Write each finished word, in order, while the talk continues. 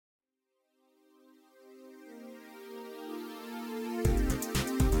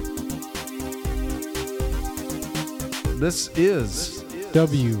This is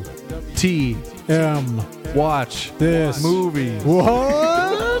WTM. Watch This Movie.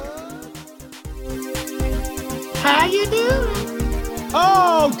 What? How you doing?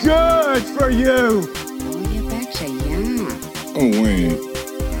 Oh, good for you. Oh, wait.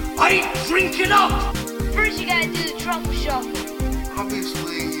 I ain't drinking up! First you gotta do the truffle shuffle.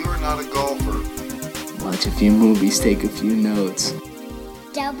 Obviously, you're not a golfer. Watch a few movies, take a few notes.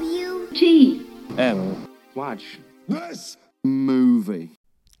 WTM. Watch this movie.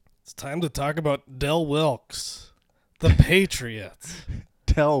 It's time to talk about Del Wilkes, the Patriot.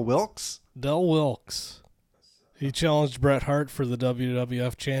 Del Wilkes? Del Wilkes. He challenged Bret Hart for the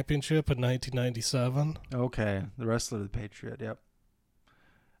WWF Championship in 1997. Okay, the wrestler, the Patriot, yep.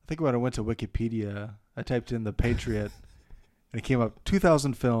 I think when I went to Wikipedia, I typed in the Patriot, and it came up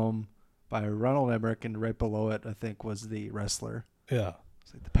 2000 film by Ronald Emmerich, and right below it, I think, was the wrestler. Yeah.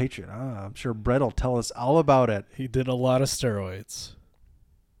 It's like the Patriot. I'm sure Bret will tell us all about it. He did a lot of steroids.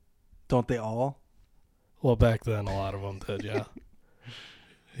 Don't they all? Well, back then, a lot of them did, yeah.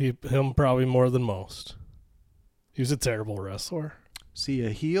 Him probably more than most. He was a terrible wrestler. Is he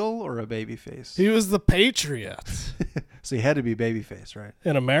a heel or a babyface? He was the Patriot. So he had to be babyface, right?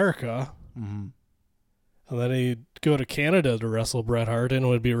 In America. Mm-hmm. And then he'd go to Canada to wrestle Bret Hart, and it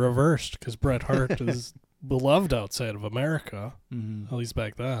would be reversed because Bret Hart is beloved outside of America, at least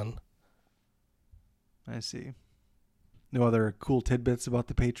back then. I see. No other cool tidbits about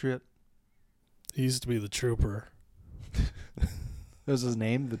the Patriot? He used to be the Trooper. That was his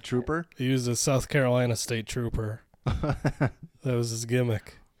name, the Trooper? He was a South Carolina State Trooper. That was his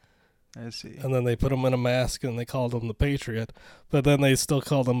gimmick. I see. And then they put him in a mask and they called him the Patriot, but then they still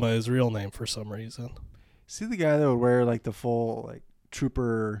called him by his real name for some reason. See the guy that would wear like the full like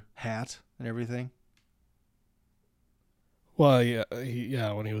trooper hat and everything? Well,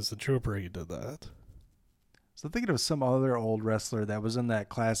 yeah, when he was the Trooper, he did that. So I'm thinking of some other old wrestler that was in that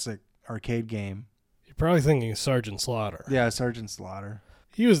classic arcade game. You're probably thinking Sergeant Slaughter. Yeah, Sergeant Slaughter.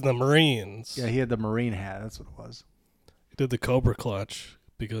 He was in the Marines. Yeah, he had the Marine hat. That's what it was. He did the Cobra Clutch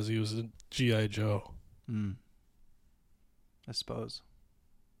because he was a G.I. Joe. I suppose.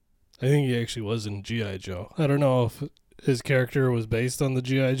 I think he actually was in G.I. Joe. I don't know if his character was based on the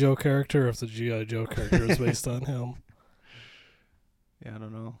G.I. Joe character or if the G.I. Joe character was based on him. Yeah, I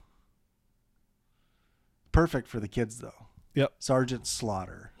don't know. Perfect for the kids, though. Yep. Sergeant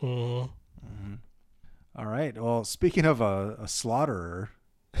Slaughter. Mm-hmm. Mm-hmm. All right. Well, speaking of a slaughterer,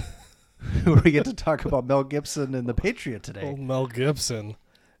 we get to talk about Mel Gibson and the Patriot today. Old Mel Gibson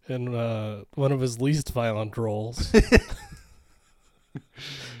in one of his least violent roles.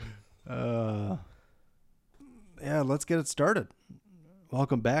 Yeah, let's get it started.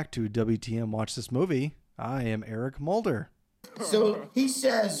 Welcome back to WTM Watch This Movie. I am Eric Mulder. So he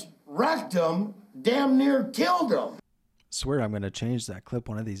says, wrecked him, damn near killed him. Swear I'm going to change that clip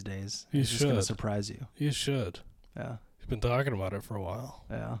one of these days. You It's just going to should. surprise you. You should. Yeah. You've been talking about it for a while.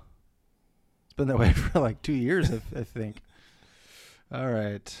 Yeah. It's been that way for like 2 years, I think. All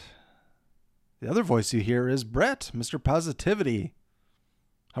right. The other voice you hear is Brett, Mr. Positivity.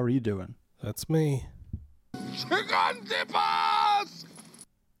 How are you doing? That's me.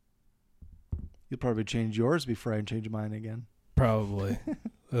 You'll probably change yours before I change mine again. Probably.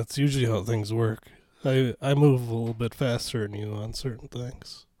 That's usually how things work. I move a little bit faster than you on certain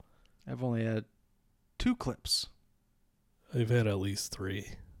things. I've only had 2 clips. I've had at least 3.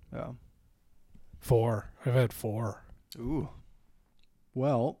 Yeah. 4. I've had 4. Ooh.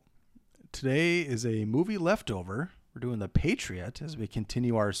 Well, today is a movie leftover. We're doing The Patriot as we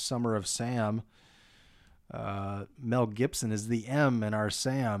continue our Summer of Sam. Mel Gibson is the M in our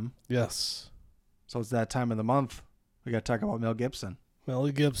Sam. Yes. So it's that time of the month. We got to talk about Mel Gibson. Mel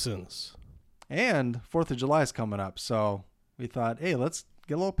Gibson's. And 4th of July is coming up. So we thought, hey, let's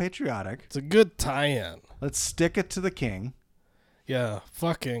get a little patriotic. It's a good tie-in. Let's stick it to the king. Yeah,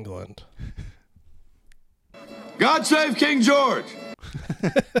 fuck England. God save King George!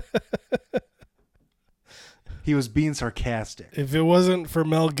 He was being sarcastic. If it wasn't for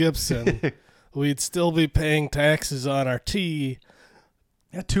Mel Gibson, we'd still be paying taxes on our tea.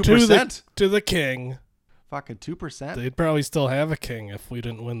 Yeah, 2%. To the king. Fucking 2%. They'd probably still have a king if we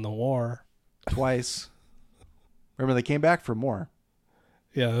didn't win the war. Twice. Remember, they came back for more.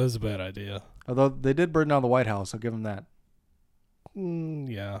 Yeah, that was a bad idea. Although they did burn down the White House. I'll give them that.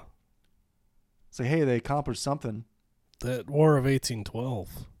 Yeah. Say, hey, they accomplished something. That War of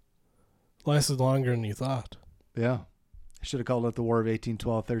 1812 lasted longer than you thought. Yeah. I should have called it the War of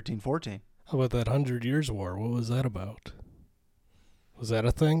 1812, 13, 14. How about that 100 Years' War? What was that about? Was that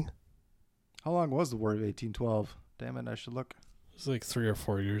a thing? How long was the War of 1812? Damn it, I should look. It was like 3 or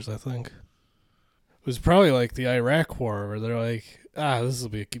 4 years, I think. was probably like the Iraq War, where they're like, this will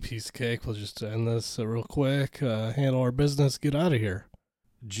be a piece of cake. We'll just end this real quick, handle our business, get out of here.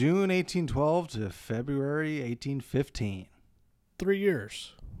 June 1812 to February 1815. 3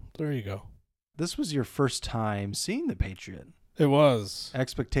 years. There you go. This was your first time seeing The Patriot. It was.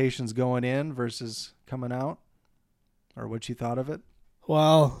 Expectations going in versus coming out? Or what you thought of it?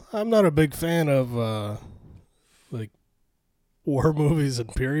 Well, I'm not a big fan of, like, war movies and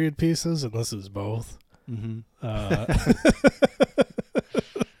period pieces, and this is both. Mm-hmm.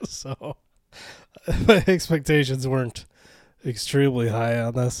 So my expectations weren't extremely high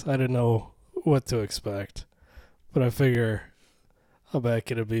on this. I didn't know what to expect, but I figure how bad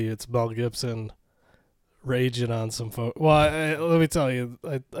could it be? It's Mel Gibson raging on some folks. Well, let me tell you,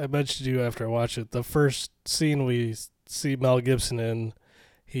 I mentioned to you after I watched it, the first scene we see Mel Gibson in,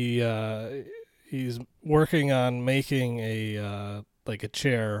 he's working on making a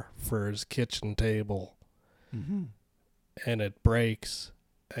chair for his kitchen table, Mm-hmm. and it breaks,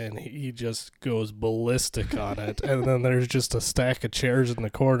 and he just goes ballistic on it, and then there's just a stack of chairs in the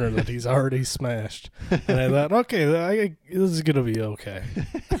corner that he's already smashed, and I thought, okay, this is gonna be okay.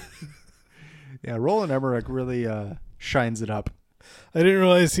 Yeah, Roland Emmerich really shines it up. I didn't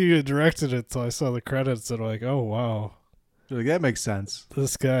realize he had directed it till I saw the credits, and I'm like, oh wow, Like, that makes sense.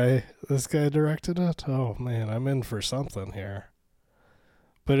 this guy directed it. Oh man, I'm in for something here.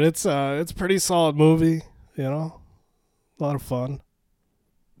 But it's a pretty solid movie, you know, a lot of fun.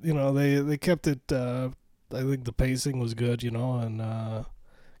 You know, they kept it. I think the pacing was good, you know, and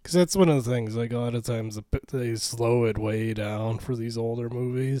because that's one of the things. Like a lot of times they slow it way down for these older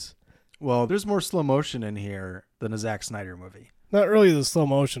movies. Well, there's more slow motion in here than a Zack Snyder movie. Not really the slow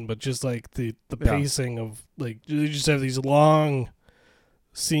motion, but just like the pacing of, like, you just have these long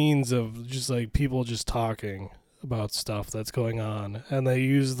scenes of just like people just talking about stuff that's going on, and they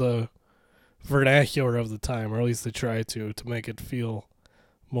use the vernacular of the time, or at least they try to make it feel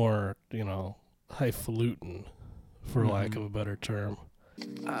more, you know, highfalutin, for lack of a better term.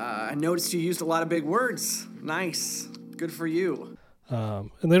 I noticed you used a lot of big words. Nice. Good for you. And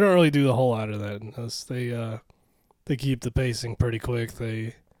they don't really do a whole lot of that in this. They keep the pacing pretty quick.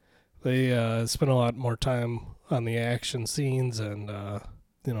 They spend a lot more time on the action scenes and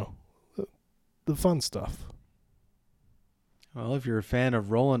you know, the fun stuff. Well, if you're a fan of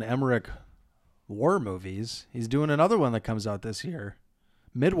Roland Emmerich war movies, he's doing another one that comes out this year,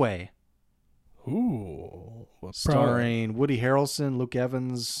 Midway, Ooh, starring Woody Harrelson, Luke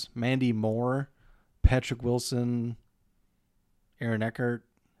Evans, Mandy Moore, Patrick Wilson, Aaron Eckhart,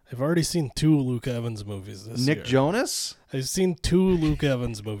 I've already seen 2 Luke Evans movies this year. Nick Jonas. I've seen 2 Luke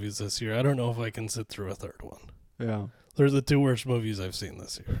Evans movies this year. I don't know if I can sit through a third one. Yeah. They're the 2 worst movies I've seen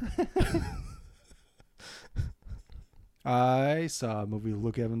this year. I saw a movie with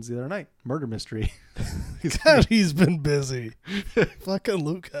Luke Evans the other night, Murder Mystery. God, he's been busy. Fucking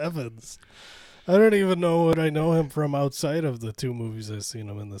Luke Evans. I don't even know what I know him from outside of the 2 movies I've seen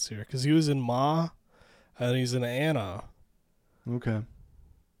him in this year. Because he was in Ma, and he's in Anna. Okay.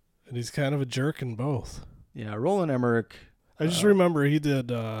 And he's kind of a jerk in both. Yeah, Roland Emmerich. I just remember he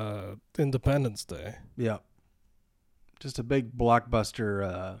did Independence Day. Yeah. Just a big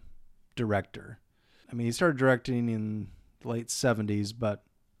blockbuster director. I mean, he started directing in the late 70s, but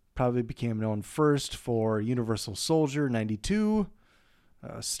probably became known first for Universal Soldier, 92,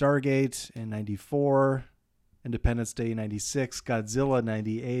 Stargate in 94, Independence Day, 96, Godzilla,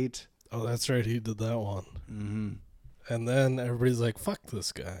 98. Oh, that's right. He did that one. Mm-hmm. And then everybody's like, fuck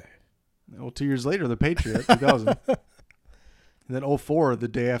this guy. Well, 2 years later, The Patriot, 2000. And then 04, The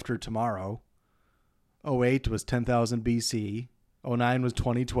Day After Tomorrow. 08 was 10,000 BC. 09 was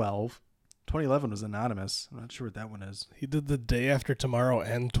 2012. 2011 was Anonymous. I'm not sure what that one is. He did The Day After Tomorrow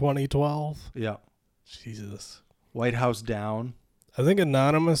and 2012? Yeah. Jesus. White House Down. I think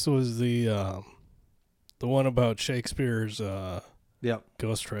Anonymous was the one about Shakespeare's Yep.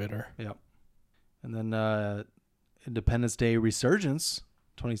 ghostwriter. Yep. And then Independence Day Resurgence,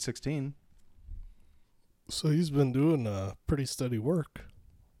 2016. So he's been doing pretty steady work.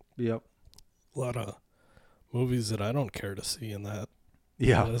 Yep. A lot of movies that I don't care to see in that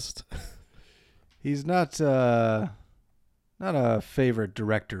list. He's not a favorite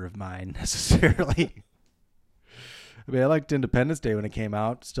director of mine necessarily. I mean, I liked Independence Day when it came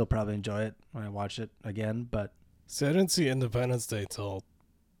out. Still probably enjoy it when I watch it again, but See, I didn't see Independence Day till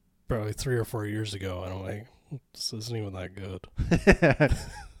probably 3 or 4 years ago, and I'm like, this isn't even that good.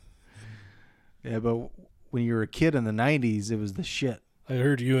 Yeah, but when you were a kid in the 90s, it was the shit. I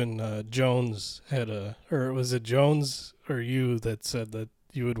heard you and Jones had or was it Jones or you that said that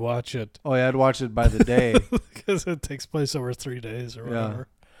you would watch it Oh, yeah, I'd watch it by the day. because it takes place over 3 days or whatever.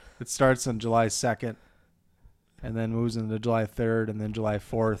 It starts on July 2nd and then moves into July 3rd and then July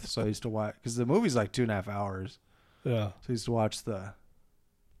 4th. So I used to watch, because the movie's like 2.5 hours. Yeah. So I used to watch the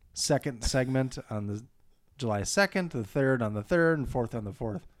second segment on the July 2nd, the 3rd on the 3rd, and 4th on the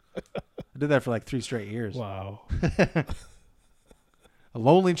 4th. I did that for like 3 straight years. Wow. A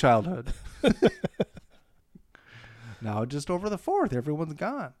lonely childhood. Now just over the 4th, everyone's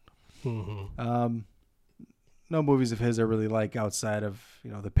gone. Mm-hmm. No movies of his I really like outside of,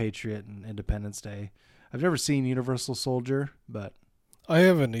 The Patriot and Independence Day. I've never seen Universal Soldier, but I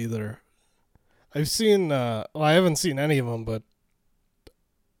haven't either. I've seen, I haven't seen any of them, but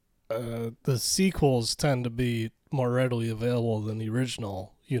the sequels tend to be more readily available than the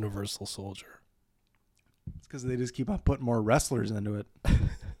original Universal Soldier. it's because they just keep on putting more wrestlers into it.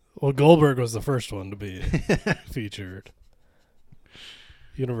 Well, Goldberg was the first one to be featured.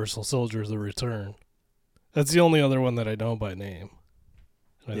 Universal Soldier: The Return. That's the only other one that I know by name.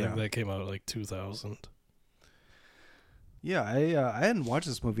 I think that came out like 2000. Yeah, I hadn't watched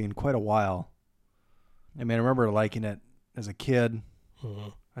this movie in quite a while. I mean, I remember liking it as a kid. Mm-hmm.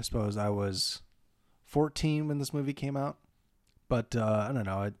 I suppose I was 14 when this movie came out. But I don't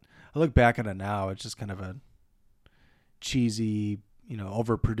know. I look back at it now. It's just kind of a cheesy,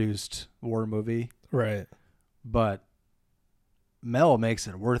 overproduced war movie. Right. But Mel makes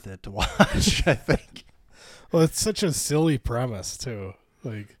it worth it to watch, I think. Well, it's such a silly premise, too.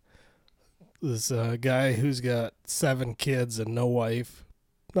 Like, this guy who's got 7 kids and no wife.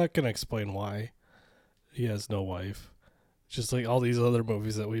 Not going to explain why he has no wife. Just like all these other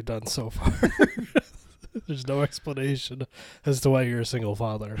movies that we've done so far. There's no explanation as to why you're a single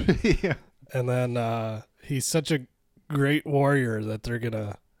father. Yeah. And then he's such a great warrior that they're going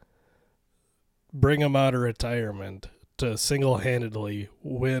to bring him out of retirement to single-handedly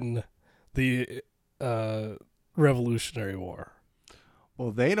win the Revolutionary War.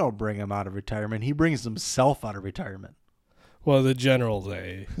 Well, they don't bring him out of retirement. He brings himself out of retirement. Well, the general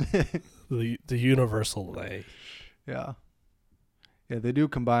they, the universal they. Yeah. Yeah, they do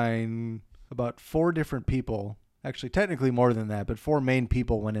combine about 4 different people. Actually, technically more than that, but 4 main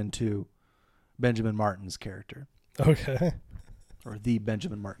people went into Benjamin Martin's character. Okay. Or the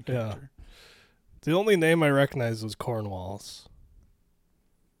Benjamin Martin character. Yeah. The only name I recognized was Cornwallis.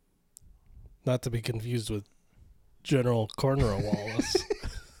 Not to be confused with General Cornwallis.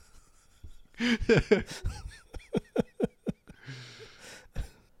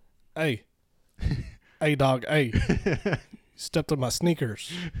 Hey. Hey, dog. Hey. You stepped on my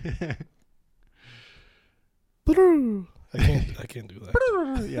sneakers. I can't do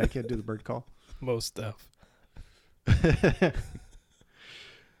that. Yeah, I can't do the bird call. Most deaf.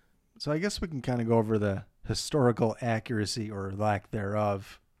 So I guess we can kind of go over the historical accuracy or lack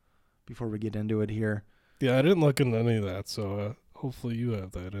thereof before we get into it here. Yeah, I didn't look into any of that, so hopefully you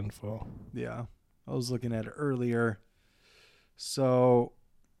have that info. Yeah, I was looking at it earlier. So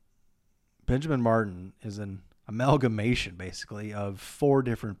Benjamin Martin is an amalgamation, basically, of 4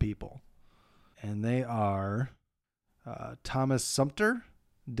 different people. And they are Thomas Sumter,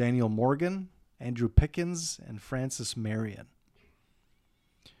 Daniel Morgan, Andrew Pickens, and Francis Marion.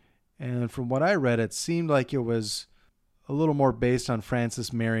 And from what I read, it seemed like it was a little more based on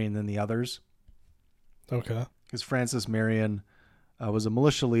Francis Marion than the others. Okay. Because Francis Marion was a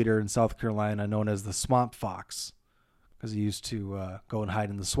militia leader in South Carolina known as the Swamp Fox, because he used to go and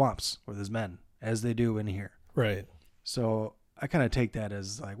hide in the swamps with his men, as they do in here. Right. So I kind of take that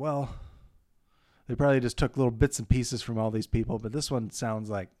as like, well, they probably just took little bits and pieces from all these people, but this one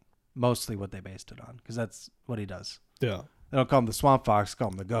sounds like mostly what they based it on, because that's what he does. Yeah. They don't call him the Swamp Fox, call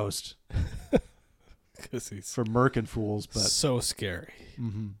him the Ghost. Because he's For murking fools, but so scary.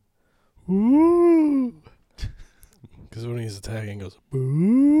 mm-hmm. Ooh. Because when he's attacking, he goes, boo.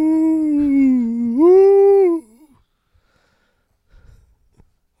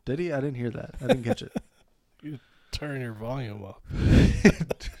 Did he? I didn't hear that. I didn't catch it. You turn your volume up.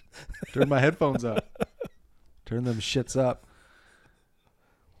 Turn my headphones up. Turn them shits up.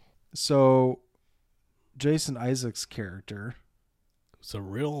 So, Jason Isaacs' character, It's a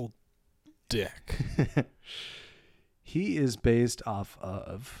real dick. he is based off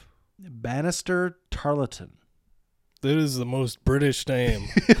of Bannister Tarleton. That is the most British name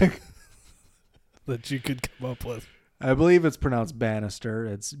that you could come up with. I believe it's pronounced Bannister.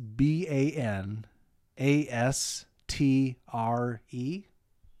 It's Banastre.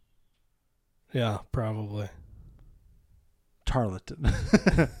 Yeah, probably. Tarleton.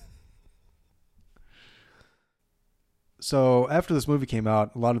 So after this movie came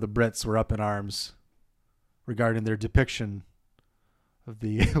out, a lot of the Brits were up in arms regarding their depiction of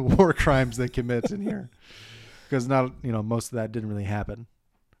the war crimes they commit in here, because most of that didn't really happen.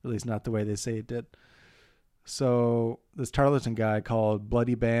 At least not the way they say it did. So this Tarleton guy called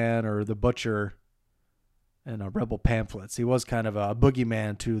Bloody Ban or the Butcher in rebel pamphlets. He was kind of a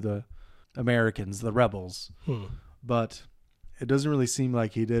boogeyman to the Americans, the rebels. But it doesn't really seem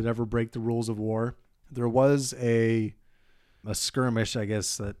like he did ever break the rules of war. There was a skirmish, I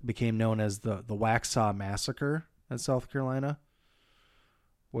guess, that became known as the Waxhaw Massacre in South Carolina,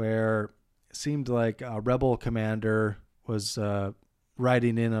 where it seemed like a rebel commander was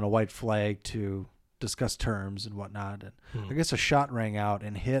riding in on a white flag to discuss terms and whatnot. And I guess a shot rang out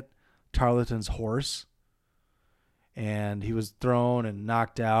and hit Tarleton's horse, and he was thrown and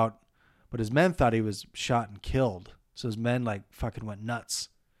knocked out, but his men thought he was shot and killed. So his men like fucking went nuts.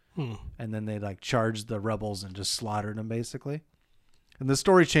 And then they like charged the rebels and just slaughtered them basically. And the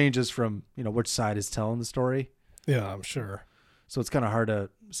story changes from, which side is telling the story. Yeah, I'm sure. So it's kind of hard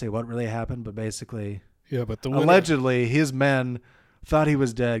to say what really happened, but basically, yeah, but allegedly his men thought he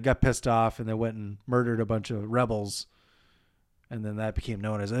was dead, got pissed off, and they went and murdered a bunch of rebels. And then that became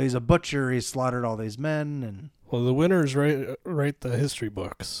known as, oh, he's a butcher. He slaughtered all these men. And well, the winners write the history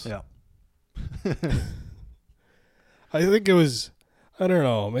books. Yeah. I think it was, I don't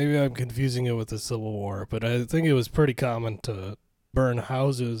know, maybe I'm confusing it with the Civil War, but I think it was pretty common to burn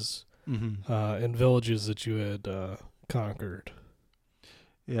houses in villages that you had conquered.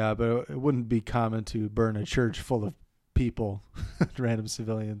 Yeah, but it wouldn't be common to burn a church full of people, random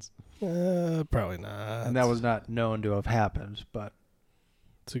civilians. Probably not. And that was not known to have happened, but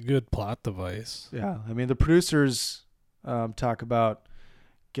it's a good plot device. Yeah, I mean, the producers talk about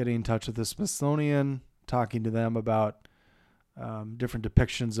getting in touch with the Smithsonian, talking to them about different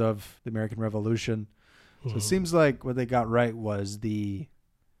depictions of the American Revolution. So it seems like what they got right was the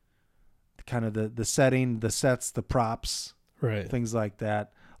kind of the setting, the sets, the props, right, things like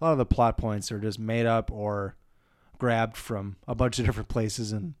that. A lot of the plot points are just made up or grabbed from a bunch of different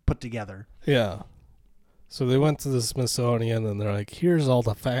places and put together. Yeah. So they went to the Smithsonian and they're like, here's all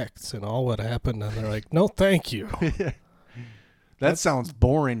the facts and all what happened. And they're like, no, thank you. That sounds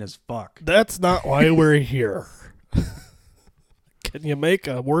boring as fuck. That's not why we're here. Can you make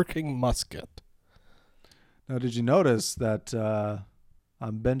a working musket? Now, did you notice that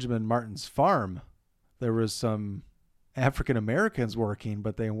on Benjamin Martin's farm, there was some African Americans working,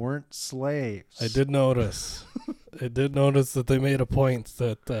 but they weren't slaves? I did notice. I did notice that they made a point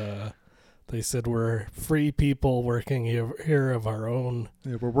that they said we're free people working here of our own.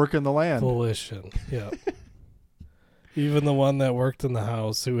 Yeah, we're working the land. Volition. Yeah. Even the one that worked in the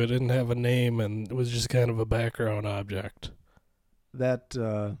house who didn't have a name and was just kind of a background object.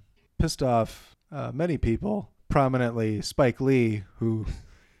 That pissed off many people, prominently Spike Lee, who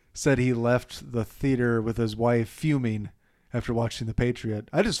said he left the theater with his wife fuming after watching The Patriot.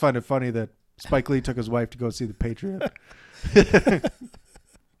 I just find it funny that Spike Lee took his wife to go see The Patriot.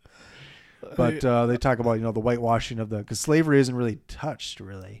 But they talk about, the whitewashing of because slavery isn't really touched,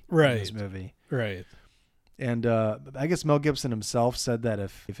 really, in this movie. Right. And I guess Mel Gibson himself said that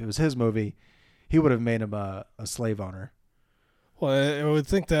if it was his movie, he would have made him a slave owner. Well, I would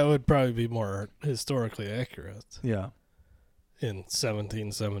think that would probably be more historically accurate. Yeah. In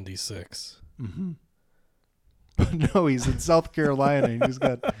 1776. Mm-hmm. But no, he's in South Carolina and he's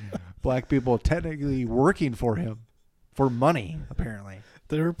got black people technically working for him for money, apparently.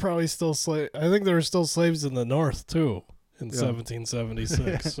 They were probably still slaves. I think there were still slaves in the North, too, in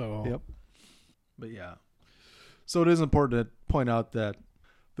 1776. So. Yep. But yeah. So it is important to point out that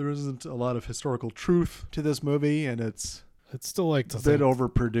there isn't a lot of historical truth to this movie, and it's still like to a bit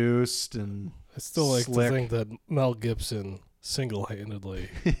overproduced and I still like slick. to think that Mel Gibson single-handedly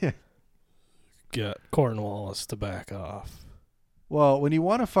get Cornwallis to back off. Well, when you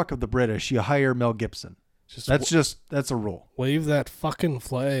want to fuck up the British, you hire Mel Gibson. That's a rule. Wave that fucking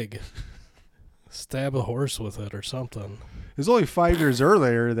flag. Stab a horse with it or something. It was only 5 years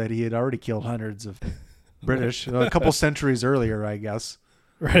earlier that he had already killed hundreds of British. A couple centuries earlier, I guess.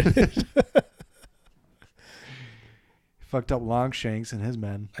 Right. Fucked up Longshanks and his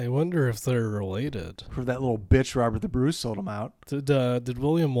men. I wonder if they're related. For that little bitch Robert the Bruce sold him out. Did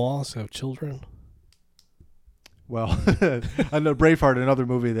William Wallace have children? Well, I know Braveheart, another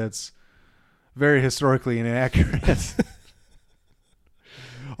movie that's very historically inaccurate.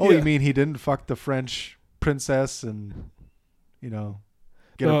 Oh, yeah. You mean he didn't fuck the French princess and, get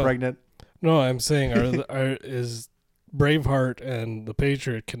her pregnant? No, I'm saying is Braveheart and the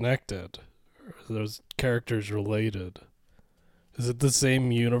Patriot connected? Are those characters related? Is it the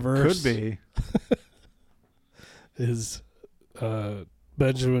same universe? Could be. Is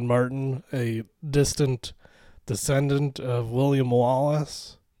Benjamin Martin a distant descendant of William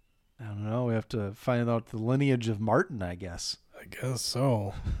Wallace? I don't know. We have to find out the lineage of Martin, I guess. I guess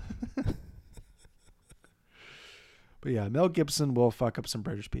so. But yeah, Mel Gibson will fuck up some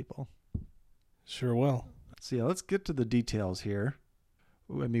British people. Sure will. So yeah, let's get to the details here.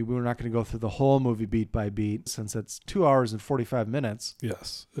 I mean, we're not going to go through the whole movie beat by beat since it's 2 hours and 45 minutes.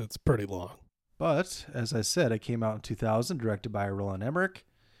 Yes, it's pretty long. But, as I said, it came out in 2000, directed by Roland Emmerich,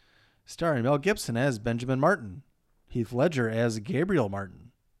 starring Mel Gibson as Benjamin Martin, Heath Ledger as Gabriel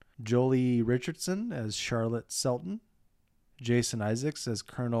Martin, Jolie Richardson as Charlotte Selton, Jason Isaacs as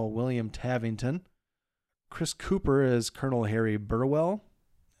Colonel William Tavington, Chris Cooper as Colonel Harry Burwell,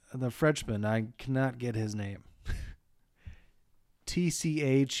 and the Frenchman, I cannot get his name,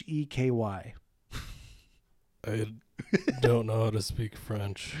 Tcheky. I don't know how to speak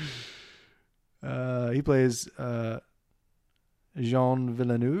French. He plays Jean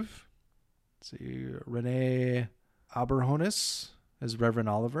Villeneuve. Let's see, Renee Aberhonis as Reverend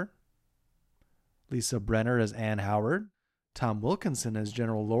Oliver. Lisa Brenner as Anne Howard. Tom Wilkinson as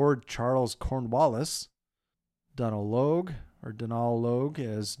General Lord Charles Cornwallis. Donal Logue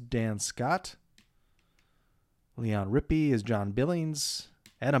as Dan Scott. Leon Rippey as John Billings.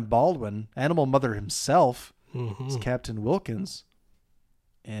 Adam Baldwin, Animal Mother himself, as Captain Wilkins.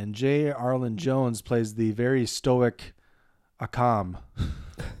 And J. Arlen Jones plays the very stoic Akam.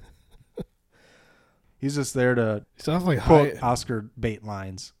 He's just there to He's awfully quote high. Oscar bait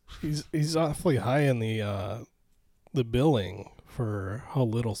lines. He's awfully high in the billing for how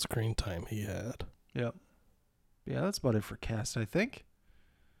little screen time he had. Yep. Yeah, that's about it for cast, I think.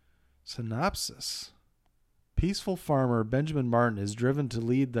 Synopsis. Peaceful farmer Benjamin Martin is driven to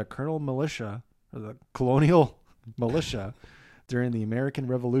lead the colonial militia during the American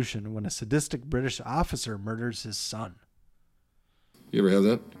Revolution when a sadistic British officer murders his son. You ever have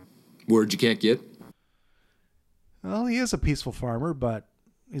that? Word you can't get? Well, he is a peaceful farmer, but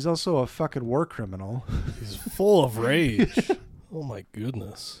he's also a fucking war criminal. He's full of rage. Oh my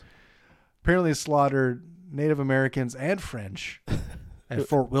goodness. Apparently slaughtered Native Americans and French at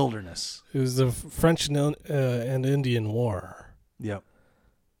Fort Wilderness. It was the French and Indian War. Yep.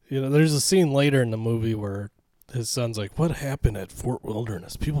 You know, there's a scene later in the movie where his son's like, "What happened at Fort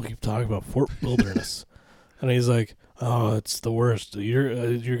Wilderness? People keep talking about Fort Wilderness," and he's like, "Oh, it's the worst.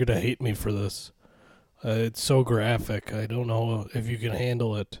 You're gonna hate me for this. It's so graphic. I don't know if you can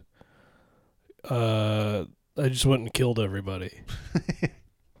handle it. I just went and killed everybody."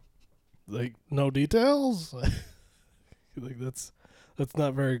 Like, no details. Like that's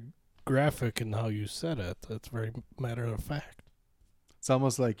not very graphic in how you said it. That's very matter of fact. It's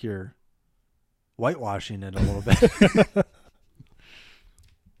almost like you're whitewashing it a little bit.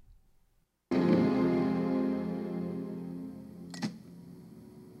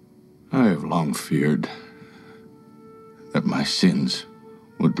 I have long feared that my sins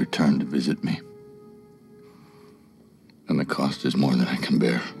would return to visit me. And the cost is more than I can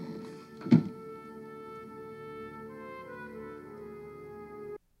bear.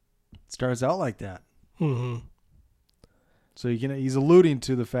 Starts out like that. Mm-hmm. So he's alluding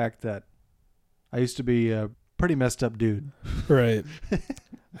to the fact that I used to be a pretty messed up dude. Right.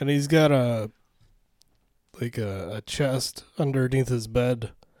 And he's got a chest underneath his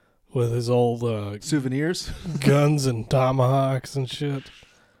bed with his old souvenirs, guns and tomahawks and shit.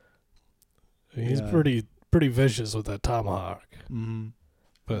 He's pretty vicious with that tomahawk. Mm-hmm.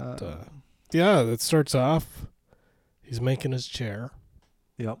 But yeah, it starts off. He's making his chair.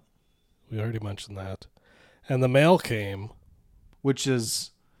 Yep. We already mentioned that. And the mail came. Which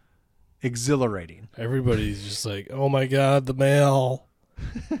is exhilarating. Everybody's just like, "Oh my God, the mail.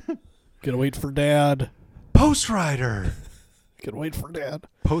 Gotta wait for Dad. Post Rider. Gotta wait for Dad.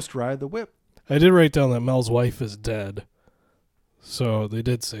 Post Ride the Whip." I did write down that Mel's wife is dead. So they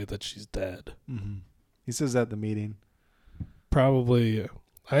did say that she's dead. Mm-hmm. He says that at the meeting. Probably.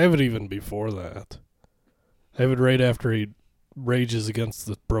 I have it even before that. I have it right after he rages against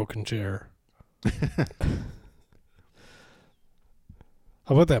the broken chair.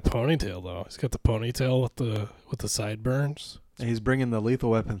 How about that ponytail, though? He's got the ponytail with the sideburns. And he's bringing the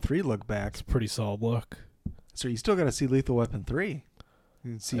Lethal Weapon 3 look back. It's a pretty solid look. So you still got to see Lethal Weapon 3.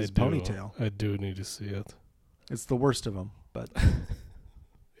 You can see his ponytail. I do need to see it. It's the worst of them, but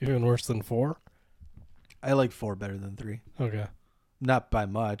even worse than 4? I like 4 better than 3. Okay. Not by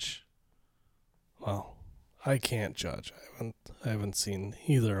much. Well, I can't judge. I haven't seen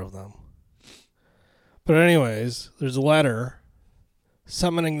either of them. But anyways, there's a letter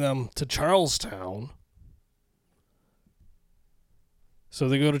summoning them to Charlestown. So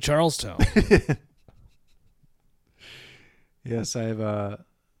they go to Charlestown. Yes, I have a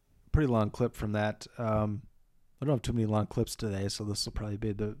pretty long clip from that. I don't have too many long clips today, so this will probably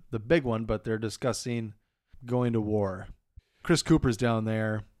be the big one, but they're discussing going to war. Chris Cooper's down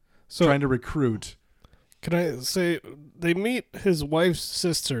there So trying to recruit. can I say they meet his wife's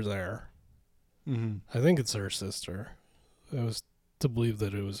sister there? Mm-hmm. I think it's her sister. I was to believe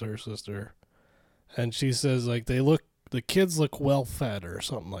that it was her sister, and she says like the kids look well fed or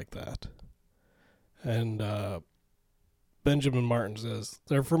something like that, and Benjamin Martin says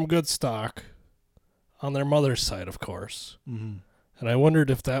they're from good stock, on their mother's side, of course. Mm-hmm. And I wondered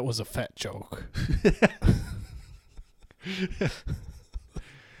if that was a fat joke.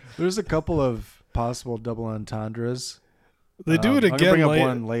 There's a couple of possible double entendres. They do it I'm gonna again bring up later.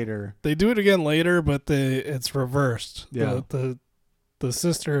 one later. They do it again later, but it's reversed. Yeah. The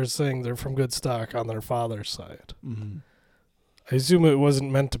sister is saying they're from good stock on their father's side. Mm-hmm. I assume it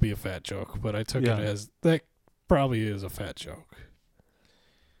wasn't meant to be a fat joke, but I took Yeah. it as that probably is a fat joke.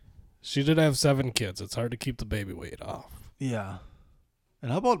 She did have 7 kids. It's hard to keep the baby weight off. Yeah.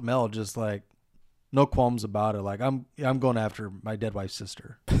 And how about Mel just like no qualms about it? Like I'm going after my dead wife's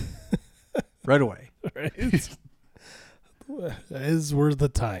sister. Right away. Right? As were the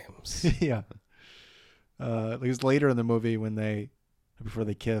times. Yeah. Because later in the movie before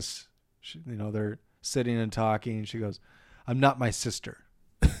they kiss, they're sitting and talking, and she goes, "I'm not my sister."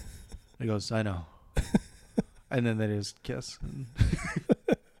 He goes, "I know." And then they just kiss.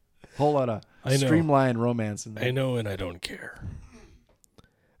 Whole lot of streamlined romance in there. I know, and I don't care.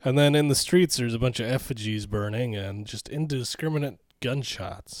 And then in the streets, there's a bunch of effigies burning and just indiscriminate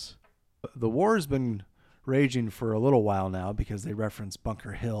gunshots. The war has been raging for a little while now because they reference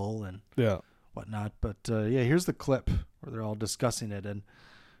Bunker Hill and whatnot. But here's the clip where they're all discussing it. And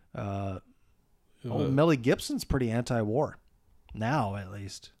Melly Gibson's pretty anti-war now, at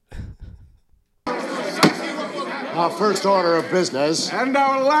least. Our first order of business. And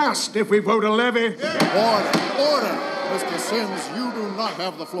our last, if we vote a levy. Order. Mr. Sims, you do not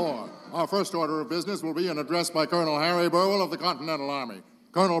have the floor. Our first order of business will be an address by Colonel Harry Burwell of the Continental Army.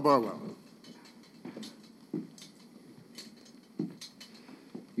 Colonel Burwell.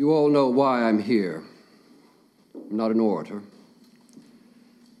 You all know why I'm here. I'm not an orator,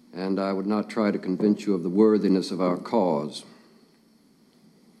 and I would not try to convince you of the worthiness of our cause.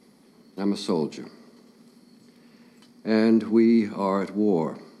 I'm a soldier, and we are at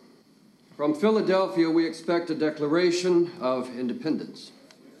war. From Philadelphia, we expect a declaration of independence.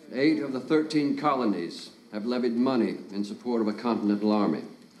 8 of the 13 colonies have levied money in support of a continental army.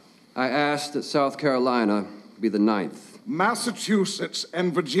 I ask that South Carolina be the 9th. Massachusetts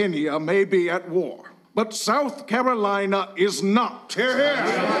and Virginia may be at war, but South Carolina is not. Hear,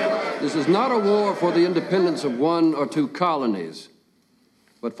 hear. This is not a war for the independence of 1 or 2 colonies,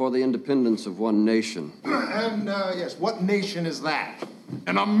 but for the independence of 1 nation. And, yes, what nation is that?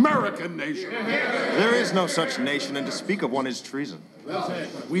 An American nation. There is no such nation, and to speak of one is treason.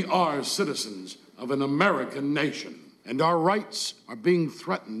 We are citizens of an American nation, and our rights are being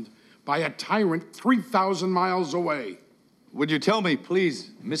threatened by a tyrant 3,000 miles away. Would you tell me,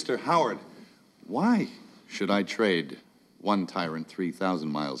 please, Mr. Howard, why should I trade 1 tyrant 3,000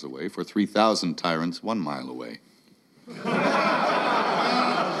 miles away for 3,000 tyrants 1 mile away?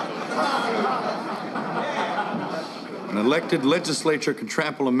 An elected legislature can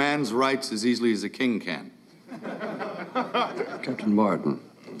trample a man's rights as easily as a king can. Captain Martin,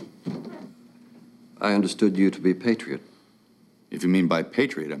 I understood you to be Patriot. If you mean by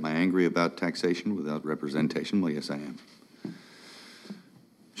patriot, am I angry about taxation without representation? Well, yes, I am.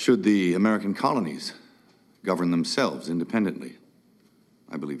 Should the American colonies govern themselves independently?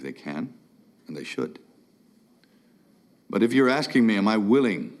 I believe they can, and they should. But if you're asking me, am I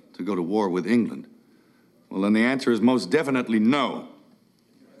willing to go to war with England? Well, then the answer is most definitely no.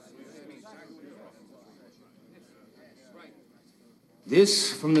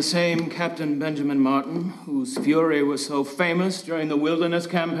 This from the same Captain Benjamin Martin, whose fury was so famous during the Wilderness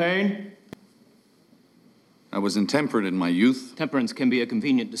Campaign? I was intemperate in my youth. Temperance can be a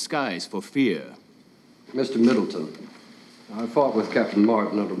convenient disguise for fear. Mr. Middleton, I fought with Captain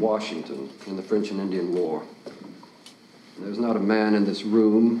Martin under Washington in the French and Indian War. There's not a man in this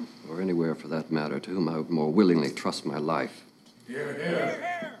room, or anywhere for that matter, to whom I would more willingly trust my life. Hear,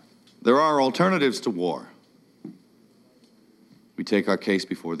 hear. There are alternatives to war. We take our case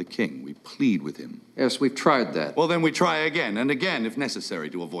before the king. We plead with him. Yes, we've tried that. Well, then we try again and again, if necessary,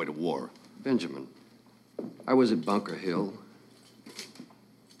 to avoid a war. Benjamin, I was at Bunker Hill.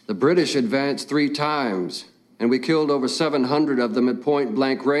 The British advanced 3 times, and we killed over 700 of them at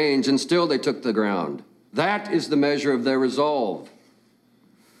point-blank range, and still they took the ground. That is the measure of their resolve.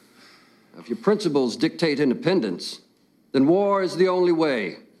 If your principles dictate independence, then war is the only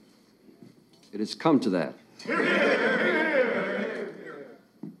way. It has come to that.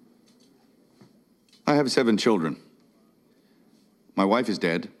 I have 7 children. My wife is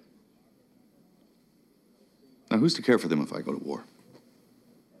dead. Now, who's to care for them if I go to war?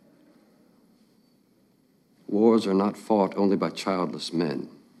 Wars are not fought only by childless men.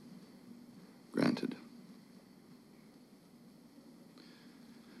 Granted.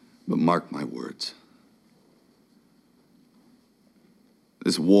 But mark my words.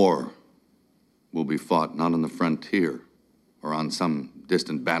 This war will be fought not on the frontier or on some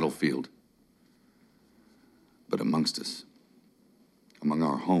distant battlefield, but amongst us, among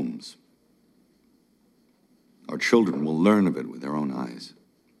our homes. Our children will learn of it with their own eyes.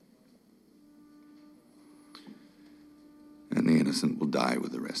 And the innocent will die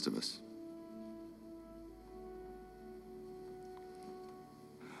with the rest of us.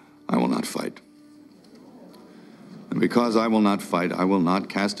 I will not fight. And because I will not fight, I will not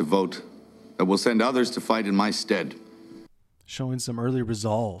cast a vote that will send others to fight in my stead. Showing some early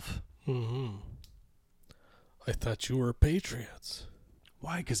resolve. Mm-hmm. I thought you were patriots.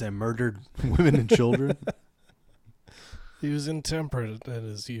 Why? Because I murdered women and children? He was intemperate in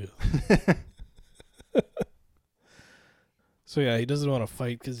his youth. So yeah, he doesn't want to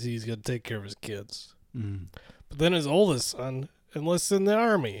fight because he's got to take care of his kids. Mm. But then his oldest son enlists in the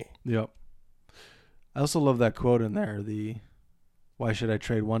army. Yep. I also love that quote in there. Why should I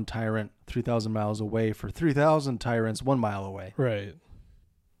trade one tyrant 3,000 miles away for 3,000 tyrants 1 mile away? Right.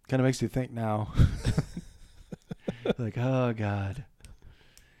 Kind of makes you think now. Like, oh, God.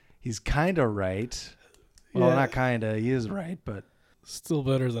 He's kind of right. Well, Yeah. not kind of. He is right, but... Still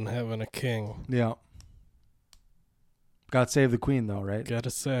better than having a king. Yeah. God save the queen, though, right?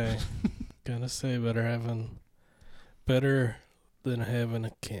 Gotta say. Better than having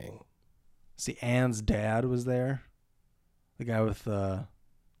a king. See, Anne's dad was there. The guy with the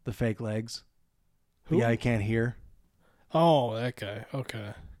fake legs. The Who? guy who can't hear. Oh, that guy.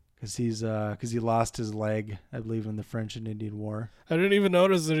 Okay. Because he lost his leg, I believe, in the French and Indian War. I didn't even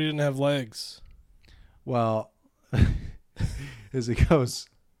notice that he didn't have legs. Well, as it goes,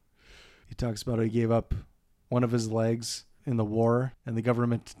 he talks about how he gave up one of his legs in the war, and the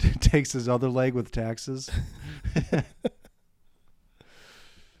government takes his other leg with taxes.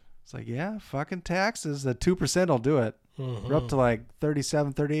 It's like, yeah, fucking taxes. The 2% will do it. Mm-hmm. We're up to like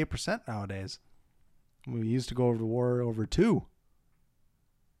 37, 38% nowadays. We used to go over to war over 2.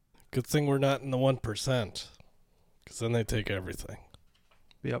 Good thing we're not in the 1%, because then they take everything.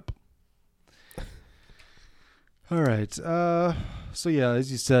 Yep. All right. So yeah,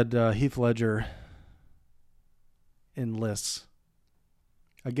 as you said, Heath Ledger enlists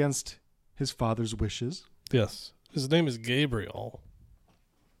against his father's wishes. Yes. His name is Gabriel.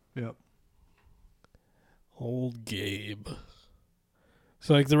 Yep. Old Gabe.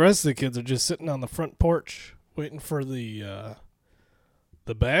 So like the rest of the kids are just sitting on the front porch waiting for the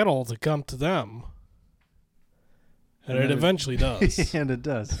battle to come to them. And it eventually does. And it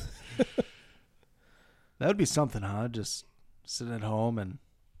does. That would be something, huh? Just sitting at home and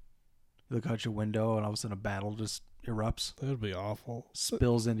you look out your window and all of a sudden a battle just erupts. That would be awful.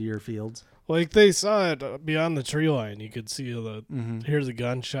 Spills into your fields. Like they saw it beyond the tree line. You could see hear the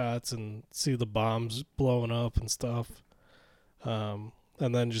gunshots and see the bombs blowing up and stuff. And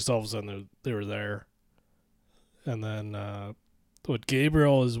then just all of a sudden they were there. And then what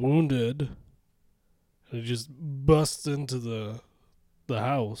Gabriel is wounded, and he just busts into the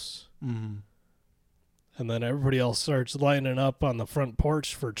house. Mm-hmm. And then everybody else starts lining up on the front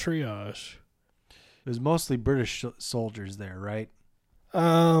porch for triage. It was mostly British soldiers there, right?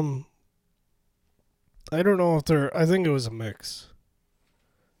 I don't know if I think it was a mix.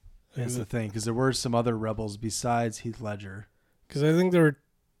 That's the thing, because there were some other rebels besides Heath Ledger. Because I think they were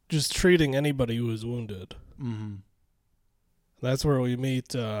just treating anybody who was wounded. Mm-hmm. That's where we meet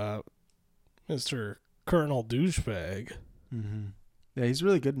Mr. Colonel Douchebag. Mm-hmm. Yeah, he's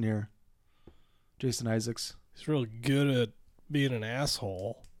really good in here. Jason Isaacs. He's really good at being an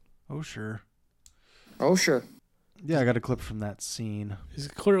asshole. Oh, sure. Oh, sure. Yeah, I got a clip from that scene. He's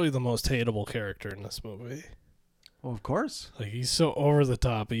clearly the most hateable character in this movie. Well, of course. Like, he's so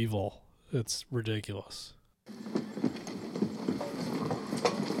over-the-top evil. It's ridiculous.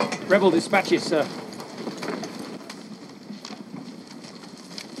 Rebel dispatches, sir.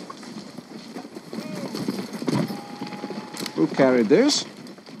 Who carried this?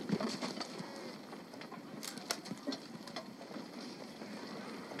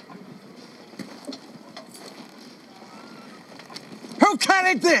 Who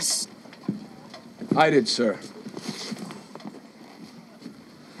carried this? I did, sir.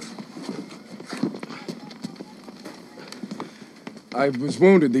 I was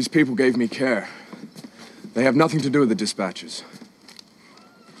wounded. These people gave me care. They have nothing to do with the dispatches.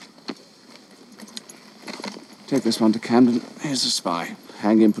 Take this one to Camden. Here's the spy.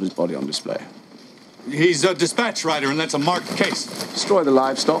 Hang him, put his body on display. He's a dispatch rider, and that's a marked case. Destroy the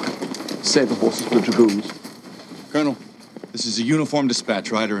livestock. Save the horses for the dragoons. Colonel, this is a uniformed dispatch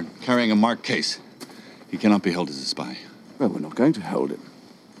rider and carrying a marked case. He cannot be held as a spy. Well, we're not going to hold him.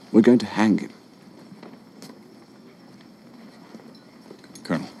 We're going to hang him.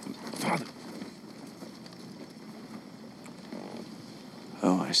 Colonel. Father.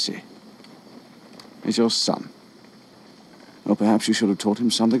 Oh, I see. He's your son. Or perhaps you should have taught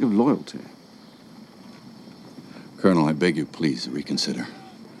him something of loyalty. Colonel, I beg you, please reconsider.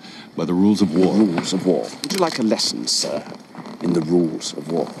 By the rules of war. Rules of war. Would you like a lesson, sir, in the rules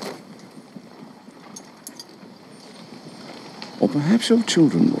of war? Or perhaps your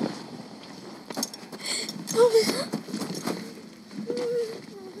children will.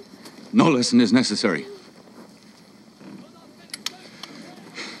 No lesson is necessary.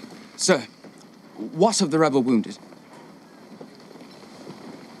 Sir, what of the rebel wounded?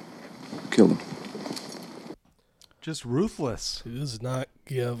 Kill them. Just ruthless. He does not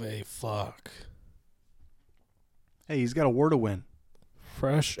give a fuck. Hey, he's got a war to win.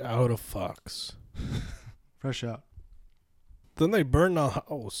 Fresh out of fucks. Fresh out. Then they burn the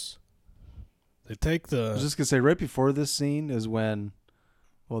house. They take the... I was just going to say, right before this scene is when,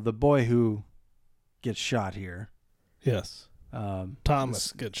 well, the boy who gets shot here. Yes.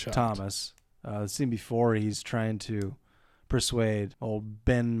 Thomas gets shot. Thomas. The scene before, he's trying to persuade old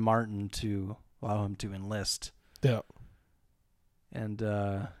Ben Martin to allow him to enlist. Yeah. And,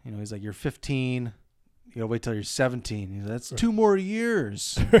 he's like, you're 15. You got to wait till you're 17. He's like, that's 2 more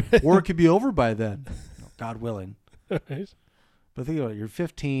years. War could be over by then. God willing. Right. But think about it. You're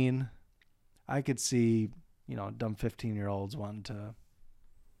 15. I could see, dumb 15-year-olds wanting to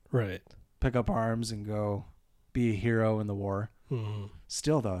pick up arms and go be a hero in the war. Mm-hmm.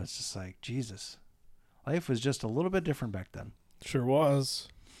 Still, though, it's just like, Jesus. Life was just a little bit different back then. Sure was.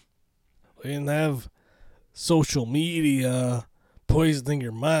 We didn't have social media poisoning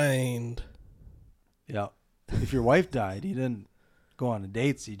your mind. Yeah. If your wife died, you didn't go on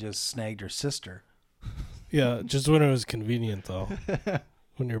dates. You just snagged her sister. Yeah, just when it was convenient, though.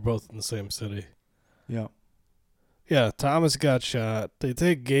 When you're both in the same city. Yeah. Yeah, Thomas got shot. They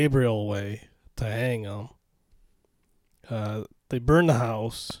take Gabriel away to hang him. They burn the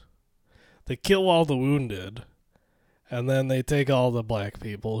house. They kill all the wounded. And then they take all the black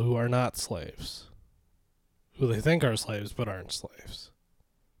people who are not slaves. Who they think are slaves, but aren't slaves.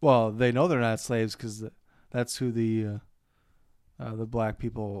 Well, they know they're not slaves because that's who the black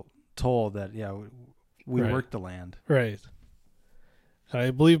people told that, we Right. worked the land. Right. And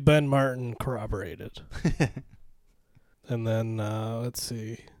I believe Ben Martin corroborated. And then, let's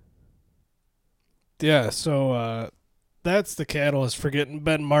see. Yeah, so that's the catalyst for getting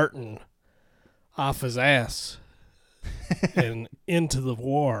Ben Martin off his ass and into the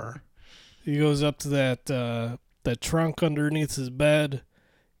war. He goes up to that trunk underneath his bed,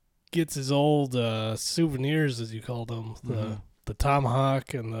 gets his old souvenirs, as you call them, the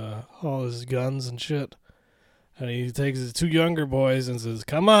tomahawk and all his guns and shit. And he takes his 2 younger boys and says,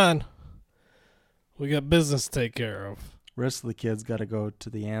 "Come on, we got business to take care of." Rest of the kids got to go to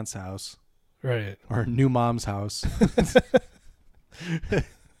the aunt's house. Right. Or new mom's house.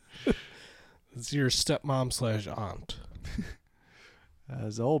 It's your stepmom/aunt.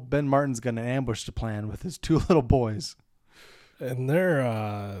 As old Ben Martin's got an ambush to plan with his 2 little boys. And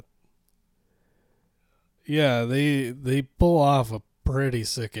they're, they pull off a pretty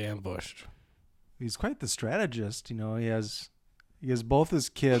sick ambush. He's quite the strategist. He has both his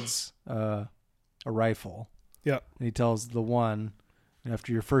kids a rifle. Yep. And he tells the one,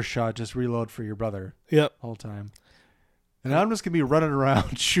 after your first shot, just reload for your brother. Yep. The whole time. And I'm just going to be running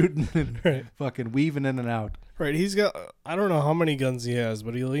around shooting and fucking weaving in and out. Right. He's got, I don't know how many guns he has,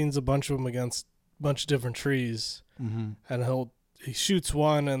 but he leans a bunch of them against a bunch of different trees. Mm-hmm. And he shoots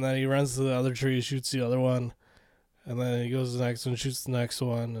one, and then he runs to the other tree, shoots the other one. And then he goes to the next one, shoots the next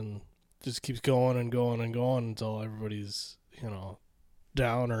one, and just keeps going and going and going until everybody's,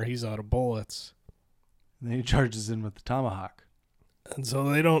 down or he's out of bullets. And then he charges in with the tomahawk. And so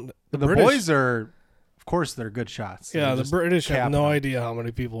they don't... The boys are, of course, they're good shots. Yeah, They're the British have no them. idea how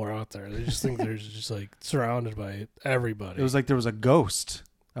many people are out there. They just think they're just like surrounded by everybody. It was like there was a ghost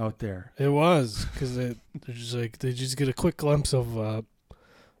out there. It was, because they're just like, they just get a quick glimpse of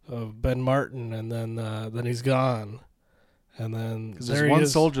Ben Martin, and then he's gone. And then because there's one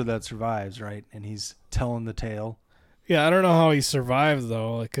soldier that survives, right? And he's telling the tale. Yeah, I don't know how he survived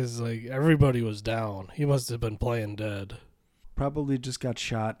though, because like everybody was down. He must have been playing dead. Probably just got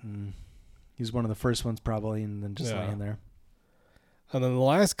shot, and he's one of the first ones probably, and then just laying there. And then the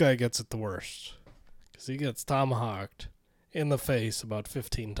last guy gets it the worst, because he gets tomahawked in the face about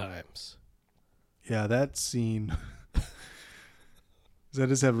 15 times. Yeah, that scene. I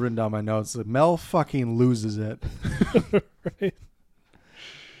just have written down my notes. Mel fucking loses it. Right.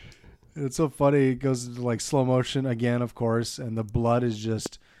 It's so funny. It goes into like slow motion again, of course, and the blood is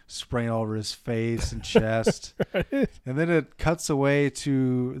just spraying all over his face and chest. Right. And then it cuts away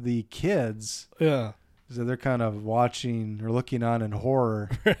to the kids. Yeah. So they're kind of watching or looking on in horror.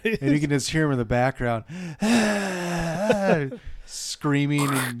 Right. And you can just hear them in the background screaming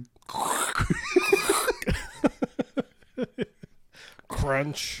and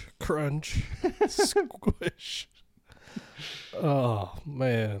crunch, squish. Oh,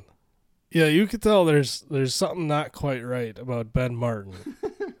 man. Yeah, you could tell there's something not quite right about Ben Martin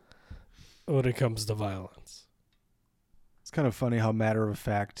when it comes to violence. It's kind of funny how matter of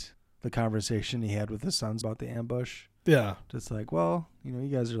fact the conversation he had with his sons about the ambush. Yeah. Just like, well, you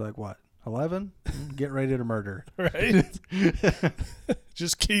guys are like, what, 11? Get ready to murder. Right?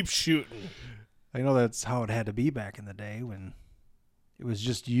 Just keep shooting. I know that's how it had to be back in the day when it was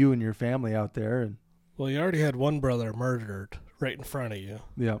just you and your family out there. And well, you already had one brother murdered right in front of you.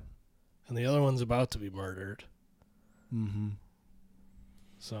 Yeah. And the other one's about to be murdered. Mm-hmm.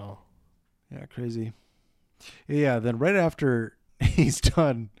 So. Yeah, crazy. Yeah, then right after he's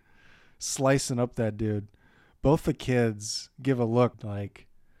done slicing up that dude, both the kids give a look like,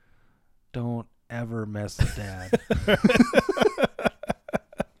 don't ever mess with Dad.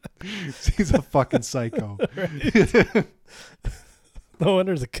 He's a fucking psycho. Right? No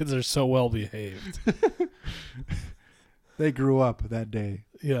wonder the kids are so well behaved. They grew up that day.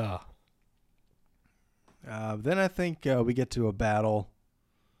 Yeah. Then I think we get to a battle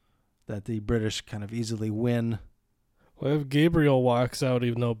that the British kind of easily win. Well, if Gabriel walks out,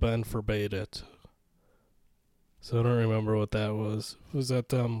 even though Ben forbade it. So I don't remember what that was. Was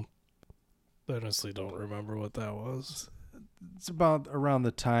that, I honestly don't remember what that was. It's about around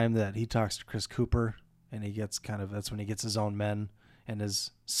the time that he talks to Chris Cooper, and he gets that's when he gets his own men and his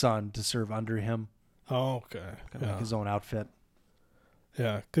son to serve under him. Oh, okay. Kind of like his own outfit.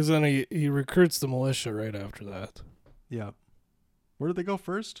 Yeah, because then he recruits the militia right after that. Yeah. Where did they go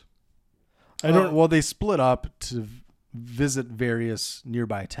first? I don't. Well, they split up to visit various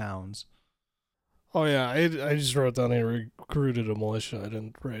nearby towns. Oh yeah, I just wrote down they recruited a militia. I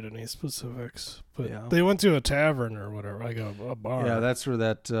didn't write any specifics, but Yeah. they went to a tavern or whatever, like a bar. Yeah, that's where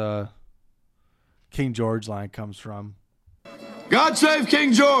that King George line comes from. God save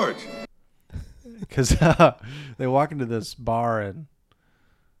King George! Because they walk into this bar and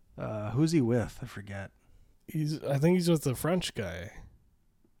who's he with? I forget. I think he's with the French guy.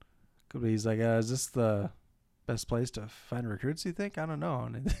 Could be. He's like, is this the best place to find recruits, you think? I don't know.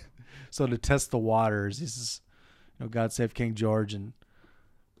 And so to test the waters, he says, God save King George, and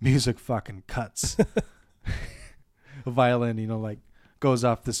music fucking cuts. A violin, like goes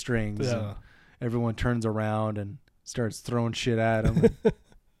off the strings. Yeah. And everyone turns around and starts throwing shit at him.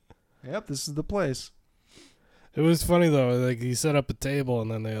 Yep, this is the place. It was funny though, like he set up a table and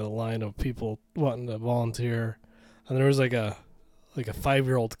then they had a line of people wanting to volunteer, and there was like a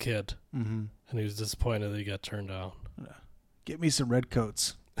 5-year-old kid, mm-hmm. and he was disappointed that he got turned down. Get me some red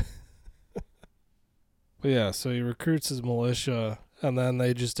coats. But yeah, so he recruits his militia, and then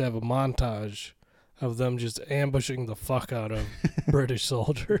they just have a montage of them just ambushing the fuck out of British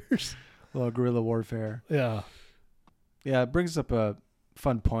soldiers. A little guerrilla warfare. Yeah. Yeah, it brings up a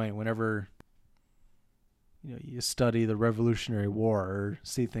fun point whenever you study the Revolutionary War or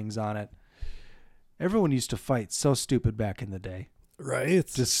see things on it. Everyone used to fight so stupid back in the day. Right.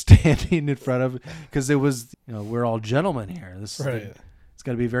 Just standing in front of it. Because it was, we're all gentlemen here. This is right. It's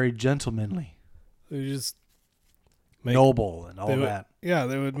got to be very gentlemanly. They just noble and all that. Yeah,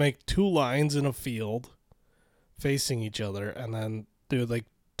 they would make 2 lines in a field facing each other, and then they would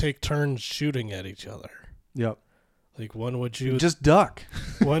take turns shooting at each other. Yep. Like one would shoot. Just duck.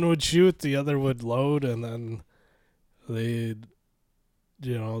 One would shoot, the other would load, and then they'd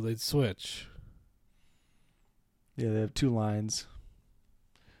switch. Yeah, they have 2 lines.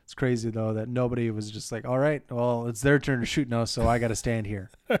 It's crazy though that nobody was just like, all right, well, it's their turn to shoot now, so I got to stand here.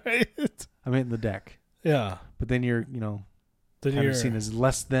 Right. I'm hitting the deck. Yeah. But then you're, kind of seen as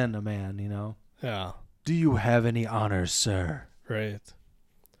less than a man, Yeah. Do you have any honors, sir? Right.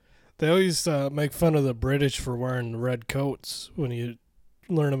 They always make fun of the British for wearing red coats when you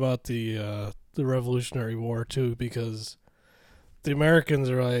learn about the Revolutionary War too, because the Americans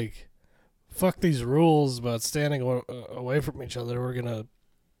are like, fuck these rules about standing away from each other. We're gonna,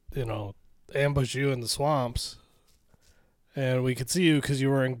 ambush you in the swamps, and we could see you because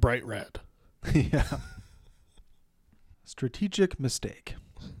you're wearing bright red. Yeah. Strategic mistake.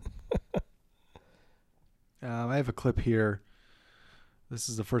 I have a clip here. This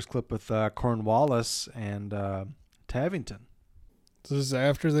is the first clip with Cornwallis and Tavington. This is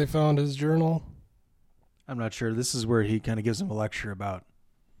after they found his journal? I'm not sure. This is where he kind of gives him a lecture about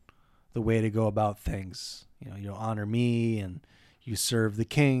the way to go about things. You honor me and you serve the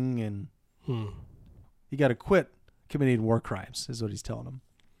king, and you got to quit committing war crimes, is what he's telling him.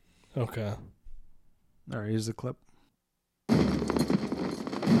 Okay. All right, here's the clip.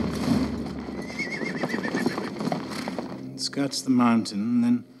 Skirts the mountain and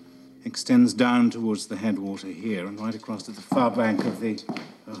then extends down towards the headwater here and right across to the far bank of the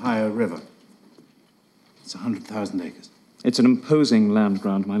Ohio River. It's 100,000 acres. It's an imposing land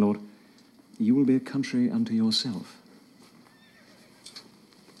grant, my lord. You will be a country unto yourself.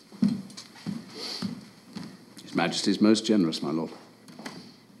 His Majesty's most generous, my lord.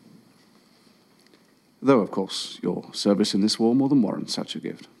 Though, of course, your service in this war more than warrants such a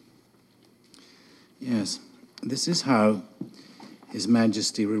gift. Yes, this is how His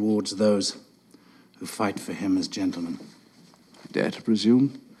Majesty rewards those who fight for him as gentlemen. I dare to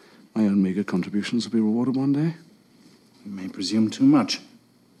presume my own meager contributions will be rewarded one day. You may presume too much.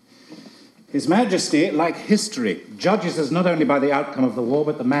 His Majesty, like history, judges us not only by the outcome of the war,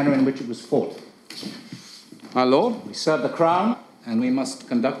 but the manner in which it was fought. My lord? We serve the crown, and we must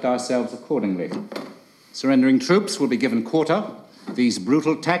conduct ourselves accordingly. Surrendering troops will be given quarter. These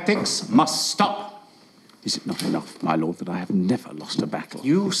brutal tactics must stop. Is it not enough, my lord, that I have never lost a battle?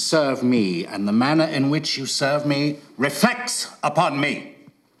 You serve me, and the manner in which you serve me reflects upon me.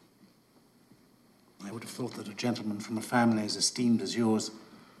 I would have thought that a gentleman from a family as esteemed as yours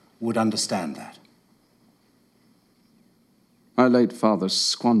would understand that. My late father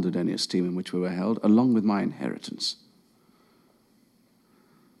squandered any esteem in which we were held, along with my inheritance.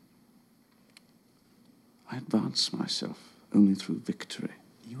 I advance myself only through victory.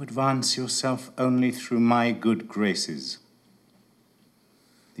 You advance yourself only through my good graces.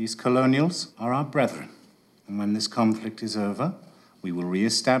 These colonials are our brethren, and when this conflict is over, we will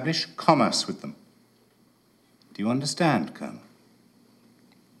re-establish commerce with them. Do you understand, Colonel?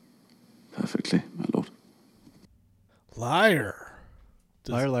 Perfectly, my lord. Liar.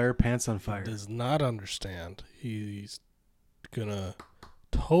 Liar, pants on fire. Does not understand. He's gonna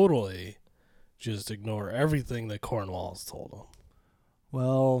totally just ignore everything that Cornwallis told him.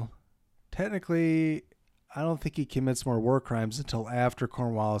 Well, technically, I don't think he commits more war crimes until after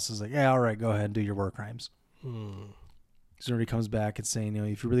Cornwallis is like, yeah, all right, go ahead and do your war crimes. So he comes back and saying,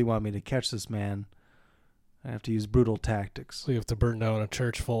 if you really want me to catch this man, I have to use brutal tactics. So you have to burn down a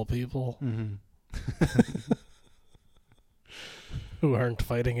church full of people who aren't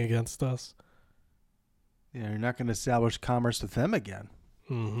fighting against us. Yeah, you're not going to establish commerce with them again.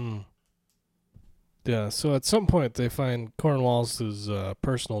 Yeah, so at some point they find Cornwallis's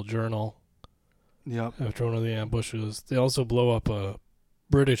personal journal. Yep. After one of the ambushes. They also blow up a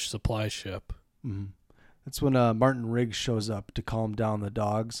British supply ship. That's when Martin Riggs shows up to calm down the